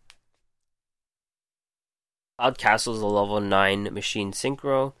 too. Cloud Castle is a level 9 machine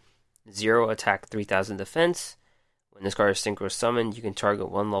synchro. 0 attack, 3,000 defense. When this card is synchro summoned, you can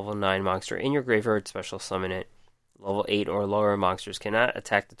target 1 level 9 monster in your graveyard, special summon it. Level 8 or lower monsters cannot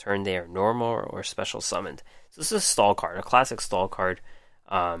attack the turn they are normal or special summoned. So this is a stall card, a classic stall card.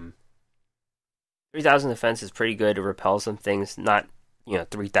 3,000 defense is pretty good. It repels some things, not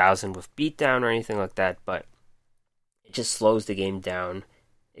 3,000 with beatdown or anything like that, but it just slows the game down.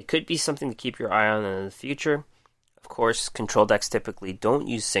 It could be something to keep your eye on in the future. Of course, control decks typically don't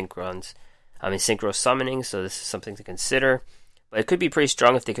use synchro summoning, so this is something to consider. But it could be pretty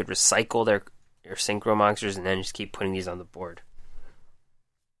strong if they could recycle their synchro monsters and then just keep putting these on the board.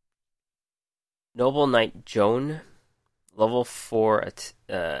 Noble Knight Joan, level 4 at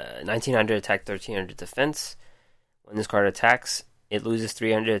 1900 attack, 1300 defense. When this card attacks, it loses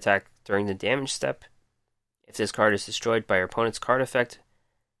 300 attack during the damage step. If this card is destroyed by your opponent's card effect,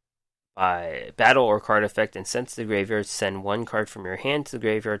 by battle or card effect, and sent to the graveyard, send 1 card from your hand to the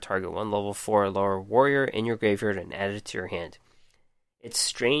graveyard, target 1 level 4 or lower warrior in your graveyard, and add it to your hand. It's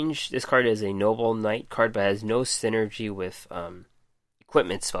strange. This card is a Noble Knight card, but has no synergy with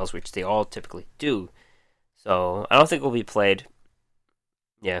equipment spells, which they all typically do. So, I don't think it will be played.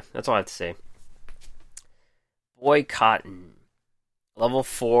 Yeah, that's all I have to say. Boy Cotton. Level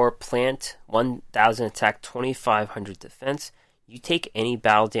 4 plant, 1,000 attack, 2,500 defense. You take any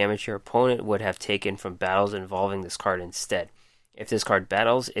battle damage your opponent would have taken from battles involving this card instead. If this card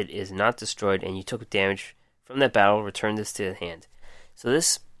battles, it is not destroyed, and you took damage from that battle, return this to the hand. So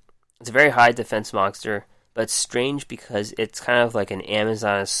this is a very high defense monster, but it's strange because it's kind of like an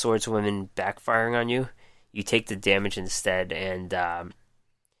Amazon Swordswoman backfiring on you. You take the damage instead, and I'm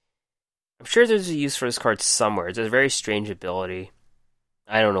sure there's a use for this card somewhere. It's a very strange ability.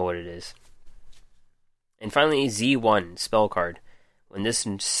 I don't know what it is. And finally, Z1, spell card. When this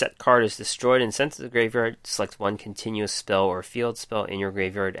set card is destroyed and sent to the graveyard, select 1 continuous spell or field spell in your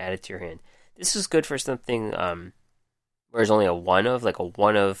graveyard, add it to your hand. This is good for something where there's only a 1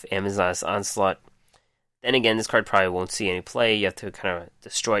 of Amazon's Onslaught. Then again, this card probably won't see any play. You have to kind of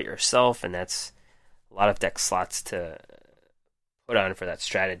destroy it yourself, and that's a lot of deck slots to put on for that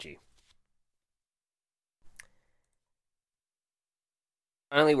strategy.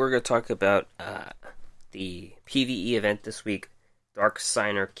 Finally, we're going to talk about the PvE event this week, Dark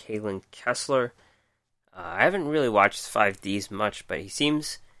Signer Kalin Kessler. I haven't really watched 5Ds much, but he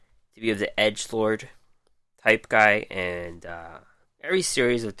seems to be of the Edgelord type guy, and every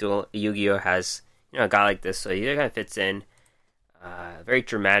series of Yu-Gi-Oh! Has a guy like this, so he kind of fits in. Very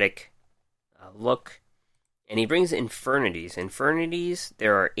dramatic look, and he brings Infernities. Infernities,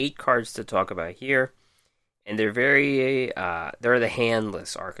 there are 8 cards to talk about here, and they're they're the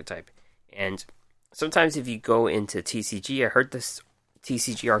handless archetype, and sometimes if you go into TCG, I heard this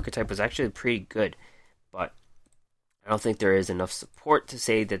TCG archetype was actually pretty good, but I don't think there is enough support to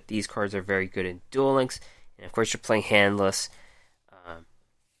say that these cards are very good in Duel Links. And of course, you're playing handless.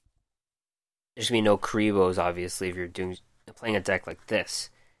 There's going to be no Karibos, obviously, if you're playing a deck like this.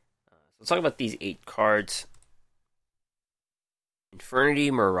 So let's talk about these 8 cards.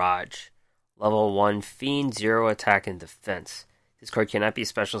 Infernity Mirage. Level 1 Fiend, 0 attack and defense. This card cannot be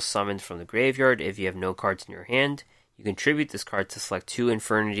special summoned from the graveyard if you have no cards in your hand. You contribute this card to select 2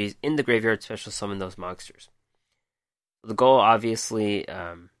 Infernities in the graveyard, special summon those monsters. So the goal, obviously,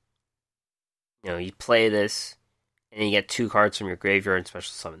 you play this, and you get 2 cards from your graveyard and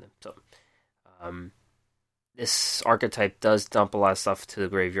special summon them. So, this archetype does dump a lot of stuff to the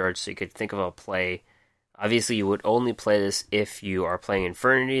graveyard, so you could think of a play. Obviously, you would only play this if you are playing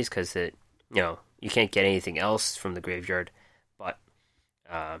Infernities, because you can't get anything else from the graveyard. But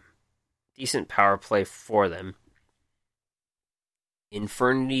decent power play for them.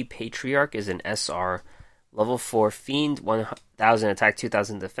 Infernity Patriarch is an SR. Level 4 Fiend, 1,000 attack,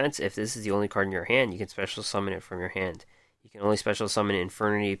 2,000 defense. If this is the only card in your hand, you can special summon it from your hand. You can only special summon an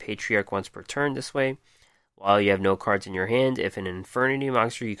Infernity Patriarch once per turn this way. While you have no cards in your hand, if an Infernity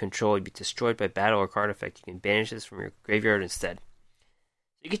monster you control would be destroyed by battle or card effect, you can banish this from your graveyard instead.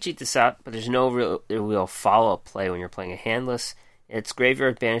 You can cheat this out, but there's no real follow-up play when you're playing a handless. It's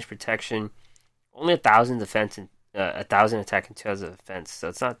graveyard banish protection, only 1,000 defense and 1,000 attack and 2,000 defense, so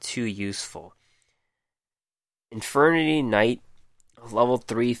it's not too useful. Infernity Knight, level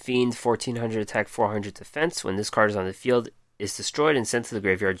 3 Fiend, 1,400 attack, 400 defense. When this card is on the field, is destroyed and sent to the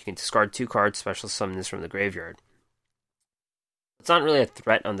graveyard, you can discard 2 cards, special summon this from the graveyard. It's not really a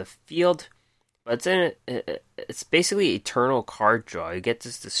threat on the field, but it's basically eternal card draw. You get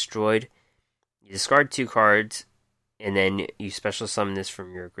this destroyed, you discard 2 cards, and then you special summon this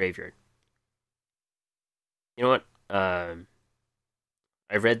from your graveyard. You know what? I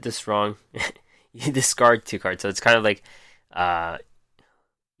read this wrong. You discard 2 cards, so it's kind of like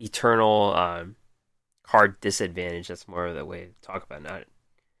eternal card disadvantage. That's more of the way to talk about it, not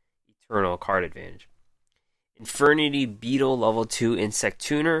eternal card advantage. Infernity Beetle, level 2 Insect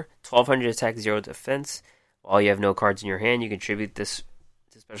Tuner, 1,200 attack, 0 defense. While you have no cards in your hand, you contribute this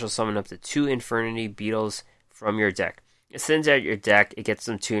to special summon up to 2 Infernity Beetles from your deck. It sends out your deck, it gets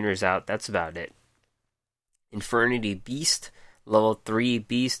some tuners out, that's about it. Infernity Beast, level 3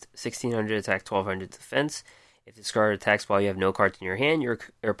 Beast, 1,600 attack, 1,200 defense. If this card attacks while you have no cards in your hand, your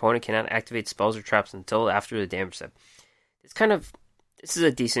opponent cannot activate spells or traps until after the damage step. This is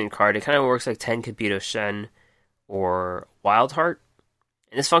a decent card. It kind of works like Tenkabito Shen or Wildheart.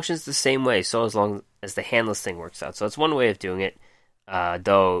 And this functions the same way, so as long as the handless thing works out. So it's one way of doing it,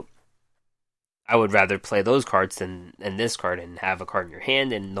 though I would rather play those cards than this card and have a card in your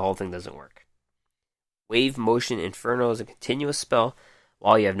hand and the whole thing doesn't work. Wave Motion Inferno is a continuous spell.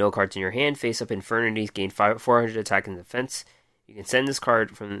 While you have no cards in your hand, face up Infernity, gain 400 attack and defense. You can send this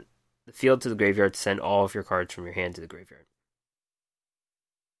card from the field to the graveyard to send all of your cards from your hand to the graveyard.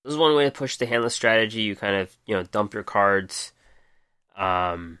 This is one way to push the handless strategy. You kind of, dump your cards.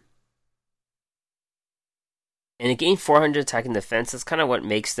 And it gained 400 attack and defense. That's kind of what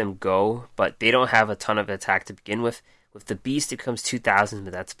makes them go, but they don't have a ton of attack to begin with. With the Beast, it comes 2,000,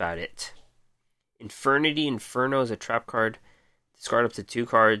 but that's about it. Infernity Inferno is a trap card. Discard up to 2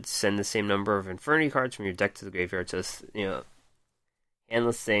 cards, send the same number of Infernity cards from your deck to the graveyard. So this,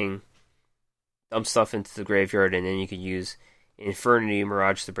 handless thing, dump stuff into the graveyard, and then you can use Infernity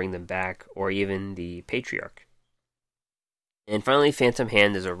Mirage to bring them back, or even the Patriarch. And finally, Phantom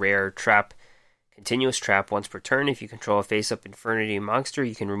Hand is a rare trap, continuous trap once per turn. If you control a face-up Infernity monster,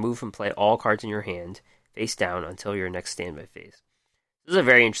 you can remove from play all cards in your hand, face down, until your next standby phase. This is a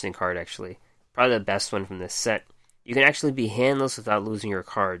very interesting card, actually. Probably the best one from this set. You can actually be handless without losing your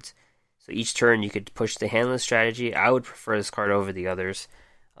cards. So each turn you could push the handless strategy. I would prefer this card over the others,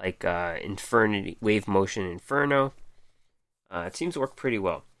 like Infernity, Wave Motion Inferno. It seems to work pretty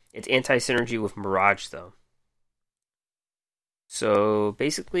well. It's anti-synergy with Mirage, though. So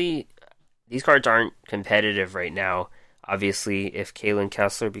basically, these cards aren't competitive right now. Obviously, if Kalin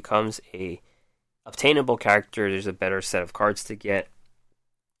Kessler becomes a obtainable character, there's a better set of cards to get.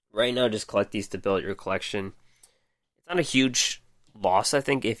 Right now, just collect these to build your collection. It's not a huge loss, I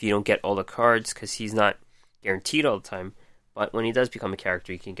think, if you don't get all the cards, because he's not guaranteed all the time. But when he does become a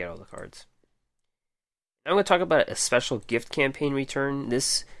character, you can get all the cards. Now I'm going to talk about a special gift campaign return.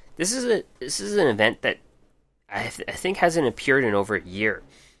 This is an event that I think hasn't appeared in over a year.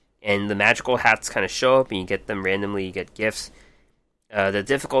 And the magical hats kind of show up, and you get them randomly, you get gifts. The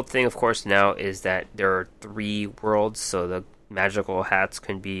difficult thing, of course, now is that there are 3 worlds, so the magical hats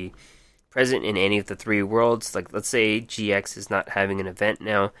can be present in any of the 3 worlds. Like, let's say GX is not having an event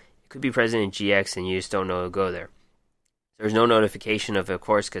now. It could be present in GX, and you just don't know to go there. There's no notification of it, of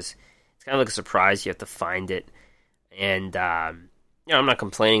course, because it's kind of like a surprise. You have to find it. And, I'm not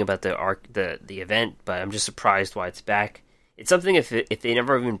complaining about the event, but I'm just surprised why it's back. It's something, if they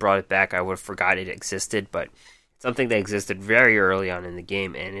never even brought it back, I would have forgot it existed, but it's something that existed very early on in the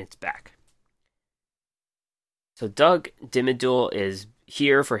game, and it's back. So Doug Dimmaduel is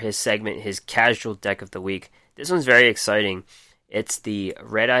here for his segment, his casual deck of the week. This one's very exciting. It's the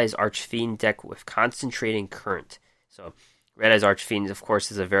Red-Eyes Archfiend Deck with Concentrating Current. So Red-Eyes Archfiend, of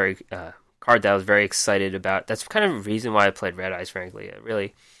course, is a very card that I was very excited about. That's kind of the reason why I played Red-Eyes, frankly. I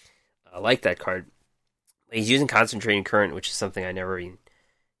really like that card. He's using Concentrating Current, which is something I never even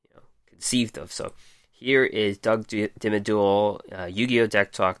conceived of. So here is Doug Dimmaduel, Yu-Gi-Oh!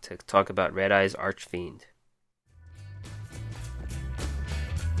 Deck Talk, to talk about Red-Eyes Archfiend.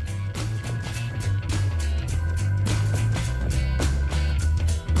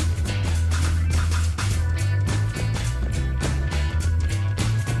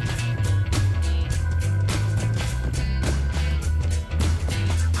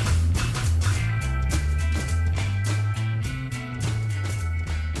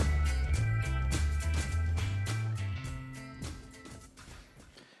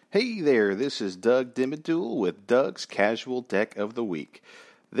 Hey there, this is Doug Dimmaduel with Doug's Casual Deck of the Week.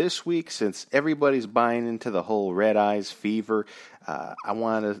 This week, since everybody's buying into the whole Red-Eyes fever, I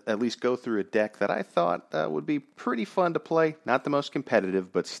want to at least go through a deck that I thought would be pretty fun to play. Not the most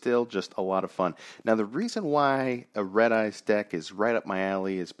competitive, but still just a lot of fun. Now, the reason why a Red-Eyes deck is right up my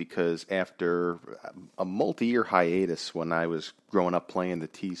alley is because after a multi-year hiatus when I was growing up playing the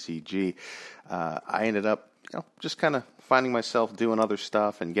TCG, I ended up just kind of finding myself doing other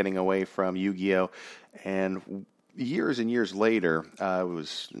stuff and getting away from Yu-Gi-Oh! And years and years later, it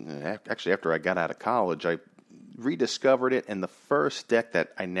was actually after I got out of college, I rediscovered it, and the first deck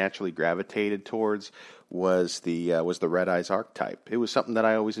that I naturally gravitated towards was the Red-Eyes Archetype. It was something that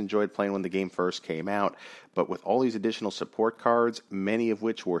I always enjoyed playing when the game first came out, but with all these additional support cards, many of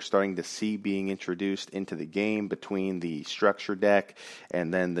which we're starting to see being introduced into the game between the structure deck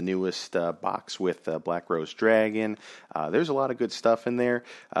and then the newest box with Black Rose Dragon. There's a lot of good stuff in there.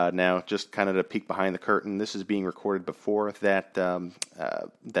 Now, just kind of to peek behind the curtain, this is being recorded before that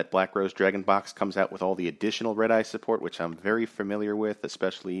Black Rose Dragon box comes out with all the additional Red-Eye support, which I'm very familiar with,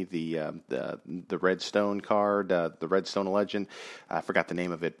 especially the Redstone card, the Redstone Legend. I forgot the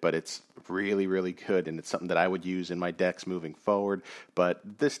name of it, but it's really, really good, and it's something that I would use in my decks moving forward. But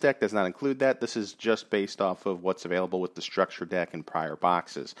this deck does not include that. This is just based off of what's available with the structure deck and prior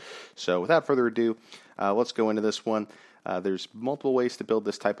boxes. So without further ado, let's go into this one. There's multiple ways to build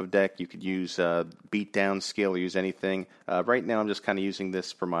this type of deck. You could use beat down skill or use anything. Right now I'm just kind of using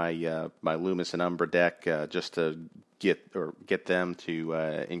this for my my Loomis and Umbra deck just to get them to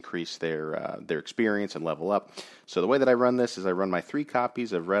increase their experience and level up. So the way that I run this is I run my 3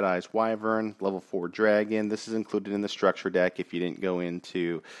 copies of Red-Eyes Wyvern, level 4 Dragon. This is included in the structure deck if you didn't go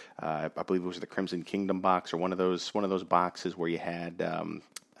into, I believe it was the Crimson Kingdom box or one of those boxes where you had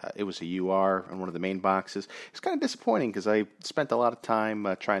it was a UR in one of the main boxes. It's kind of disappointing because I spent a lot of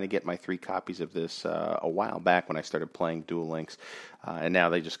time trying to get my 3 copies of this a while back when I started playing Duel Links, and now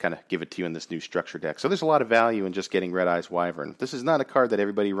they just kind of give it to you in this new structure deck. So there's a lot of value in just getting Red-Eyes Wyvern. This is not a card that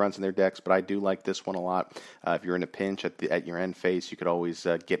everybody runs in their decks, but I do like this one a lot. If you're in a pinch at your end phase, you could always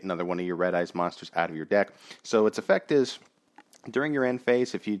get another one of your Red-Eyes monsters out of your deck. So its effect is, during your end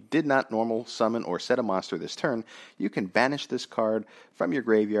phase, if you did not normal summon or set a monster this turn, you can banish this card from your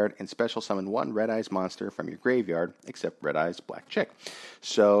graveyard and special summon 1 Red-Eyes monster from your graveyard, except Red-Eyes Black Chick.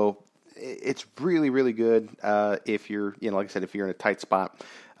 So it's really, really good if you're, like I said, if you're in a tight spot.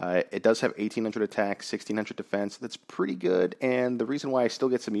 It does have 1,800 attack, 1,600 defense. That's pretty good, and the reason why I still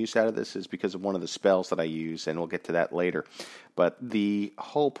get some use out of this is because of one of the spells that I use, and we'll get to that later. But the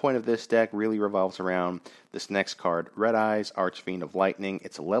whole point of this deck really revolves around this next card, Red-Eyes Archfiend of Lightning.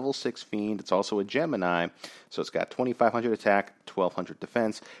 It's a level 6 fiend. It's also a Gemini, so it's got 2,500 attack, 1,200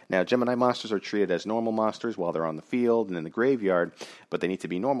 defense. Now, Gemini monsters are treated as normal monsters while they're on the field and in the graveyard, but they need to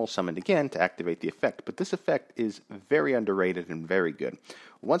be normal summoned again to activate the effect. But this effect is very underrated and very good.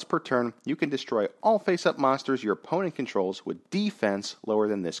 Once per turn, you can destroy all face-up monsters your opponent controls with defense lower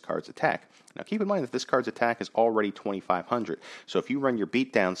than this card's attack. Now keep in mind that this card's attack is already 2,500, so if you run your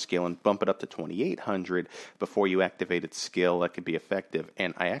beatdown skill and bump it up to 2,800 before you activate its skill, that could be effective.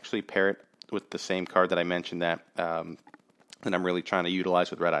 And I actually pair it with the same card that I mentioned that I'm really trying to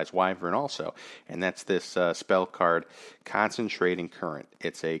utilize with Red-Eyes Wyvern also, and that's this spell card, Concentrating Current.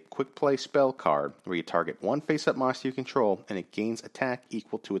 It's a quick play spell card where you target 1 face-up monster you control, and it gains attack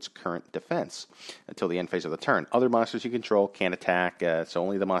equal to its current defense until the end phase of the turn. Other monsters you control can't attack, so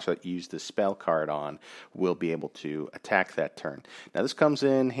only the monster that you use this spell card on will be able to attack that turn. Now this comes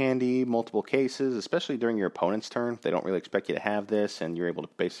in handy multiple cases, especially during your opponent's turn. They don't really expect you to have this, and you're able to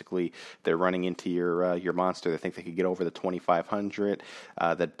basically, they're running into your monster. They think they could get over the 2,500.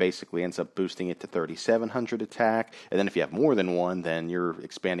 That basically ends up boosting it to 3,700 attack. And then if you have more than one, then you're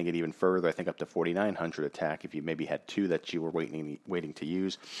expanding it even further, I think up to 4,900 attack if you maybe had 2 that you were waiting to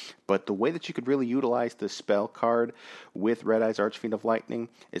use. But the way that you could really utilize this spell card with Red-Eyes Archfiend of Lightning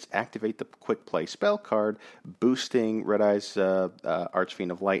is activate the quick play spell card, boosting Red-Eyes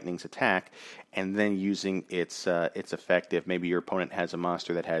Archfiend of Lightning's attack, and then using its effect if maybe your opponent has a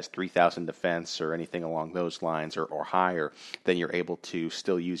monster that has 3,000 defense or anything along those lines or higher, then you're able to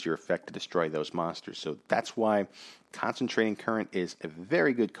still use your effect to destroy those monsters. So that's why Concentrating Current is a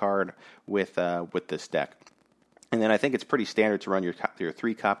very good card with this deck. And then I think it's pretty standard to run your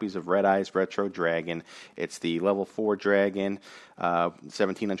 3 copies of Red-Eyes Retro Dragon. It's the level 4 Dragon,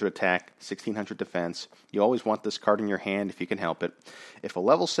 1,700 attack, 1,600 defense. You always want this card in your hand if you can help it. If a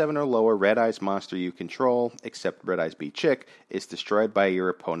level 7 or lower Red-Eyes monster you control, except Red-Eyes B Chick, is destroyed by your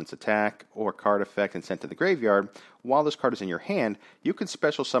opponent's attack or card effect and sent to the graveyard, while this card is in your hand, you can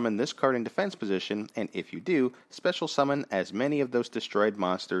special summon this card in defense position, and if you do, special summon as many of those destroyed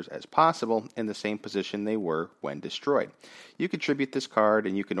monsters as possible in the same position they were when destroyed. You can tribute this card,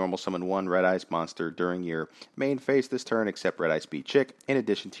 and you can normal summon one Red-Eyes monster during your main phase this turn, except Red-Eyes Speed Chick, in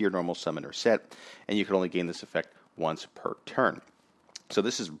addition to your normal summoner set, and you can only gain this effect once per turn. So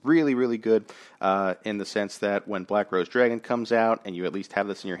this is really, really good in the sense that when Black Rose Dragon comes out and you at least have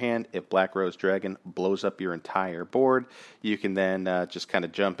this in your hand, if Black Rose Dragon blows up your entire board, you can then just kind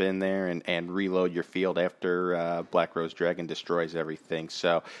of jump in there and reload your field after Black Rose Dragon destroys everything.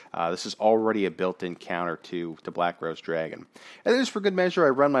 So this is already a built-in counter to Black Rose Dragon. And then just for good measure,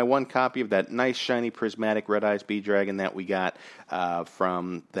 I run my one copy of that nice, shiny, prismatic Red-Eyes Bee Dragon that we got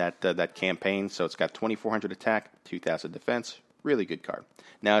from that campaign. So it's got 2,400 attack, 2,000 defense. Really good card.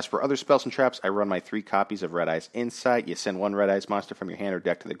 Now, as for other spells and traps, I run my 3 copies of Red-Eyes Insight. You send 1 Red-Eyes monster from your hand or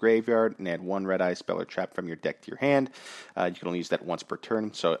deck to the graveyard, and add 1 Red-Eyes spell or trap from your deck to your hand. You can only use that once per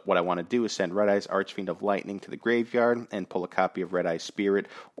turn. So what I want to do is send Red-Eyes Archfiend of Lightning to the graveyard, and pull a copy of Red-Eyes Spirit,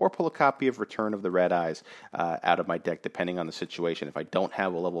 or pull a copy of Return of the Red-Eyes out of my deck, depending on the situation. If I don't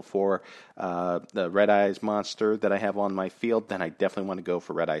have a level 4 the Red-Eyes monster that I have on my field, then I definitely want to go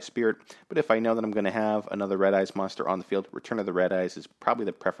for Red-Eyes Spirit. But if I know that I'm going to have another Red-Eyes monster on the field, Return of the Red-Eyes is probably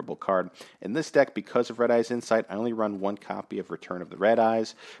the preferable card. In this deck, because of Red-Eyes Insight, I only run 1 copy of Return of the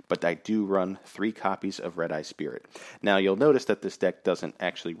Red-Eyes, but I do run 3 copies of Red-Eyes Spirit. Now, you'll notice that this deck doesn't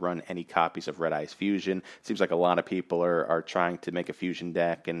actually run any copies of Red-Eyes Fusion. It seems like a lot of people are trying to make a Fusion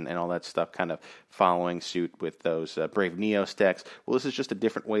deck and all that stuff, kind of following suit with those Brave Neos decks. Well, this is just a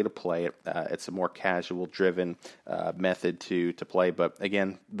different way to play it. It's a more casual-driven method to play, but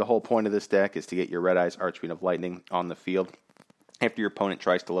again, the whole point of this deck is to get your Red-Eyes Archfiend of Lightning on the field after your opponent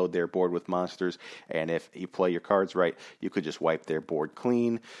tries to load their board with monsters, and if you play your cards right, you could just wipe their board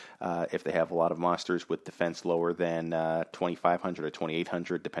clean. If they have a lot of monsters with defense lower than 2,500 or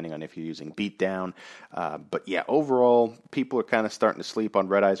 2,800, depending on if you're using Beatdown. But yeah, overall, people are kind of starting to sleep on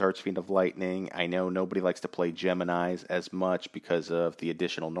Red-Eyes Archfiend of Lightning. I know nobody likes to play Geminis as much because of the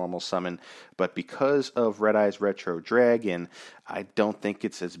additional normal summon, but because of Red-Eyes Retro Dragon, I don't think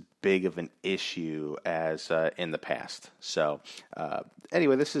it's as big of an issue as in the past. So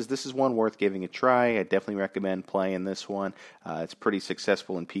anyway, this is one worth giving a try. I definitely recommend playing this one. It's pretty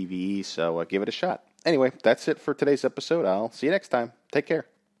successful in PvE, so give it a shot. Anyway, that's it for today's episode. I'll see you next time. Take care.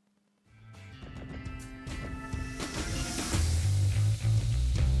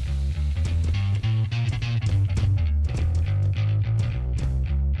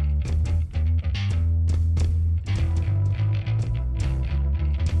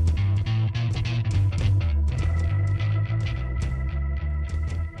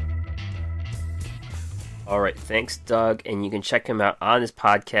 All right, thanks, Doug, and you can check him out on his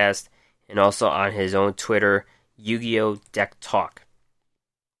podcast and also on his own Twitter, Yu-Gi-Oh! Deck Talk.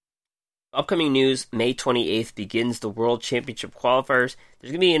 Upcoming news, May 28th begins the World Championship qualifiers.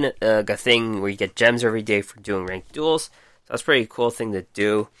 There's going to be a thing where you get gems every day for doing ranked duels, so that's a pretty cool thing to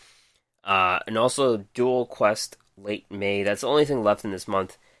do. And also Duel Quest late May, that's the only thing left in this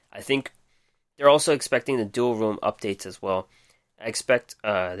month. I think they're also expecting the Duel Room updates as well. I expect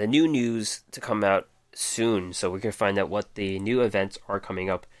the new news to come out soon, so we can find out what the new events are coming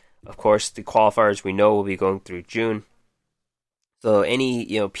up. Of course, the qualifiers we know will be going through June, so any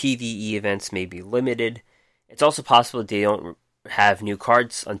PvE events may be limited. It's also possible they don't have new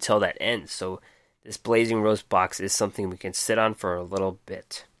cards until that ends, so this Blazing Rose box is something we can sit on for a little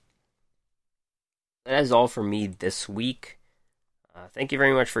bit. That is all for me this week. Thank you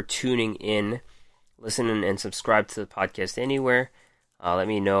very much for tuning in, listening, and subscribe to the podcast anywhere. Let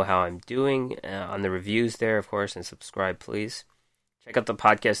me know how I'm doing on the reviews there, of course, and subscribe, please. Check out the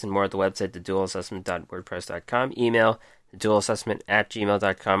podcast and more at the website, theduelassessment.wordpress.com. Email,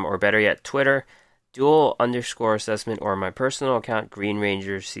 theduelassessment@gmail.com, or better yet, Twitter, duel_assessment, or my personal account,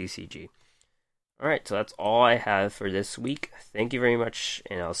 GreenRanger CCG. Alright, so that's all I have for this week. Thank you very much,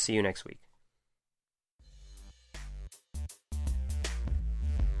 and I'll see you next week.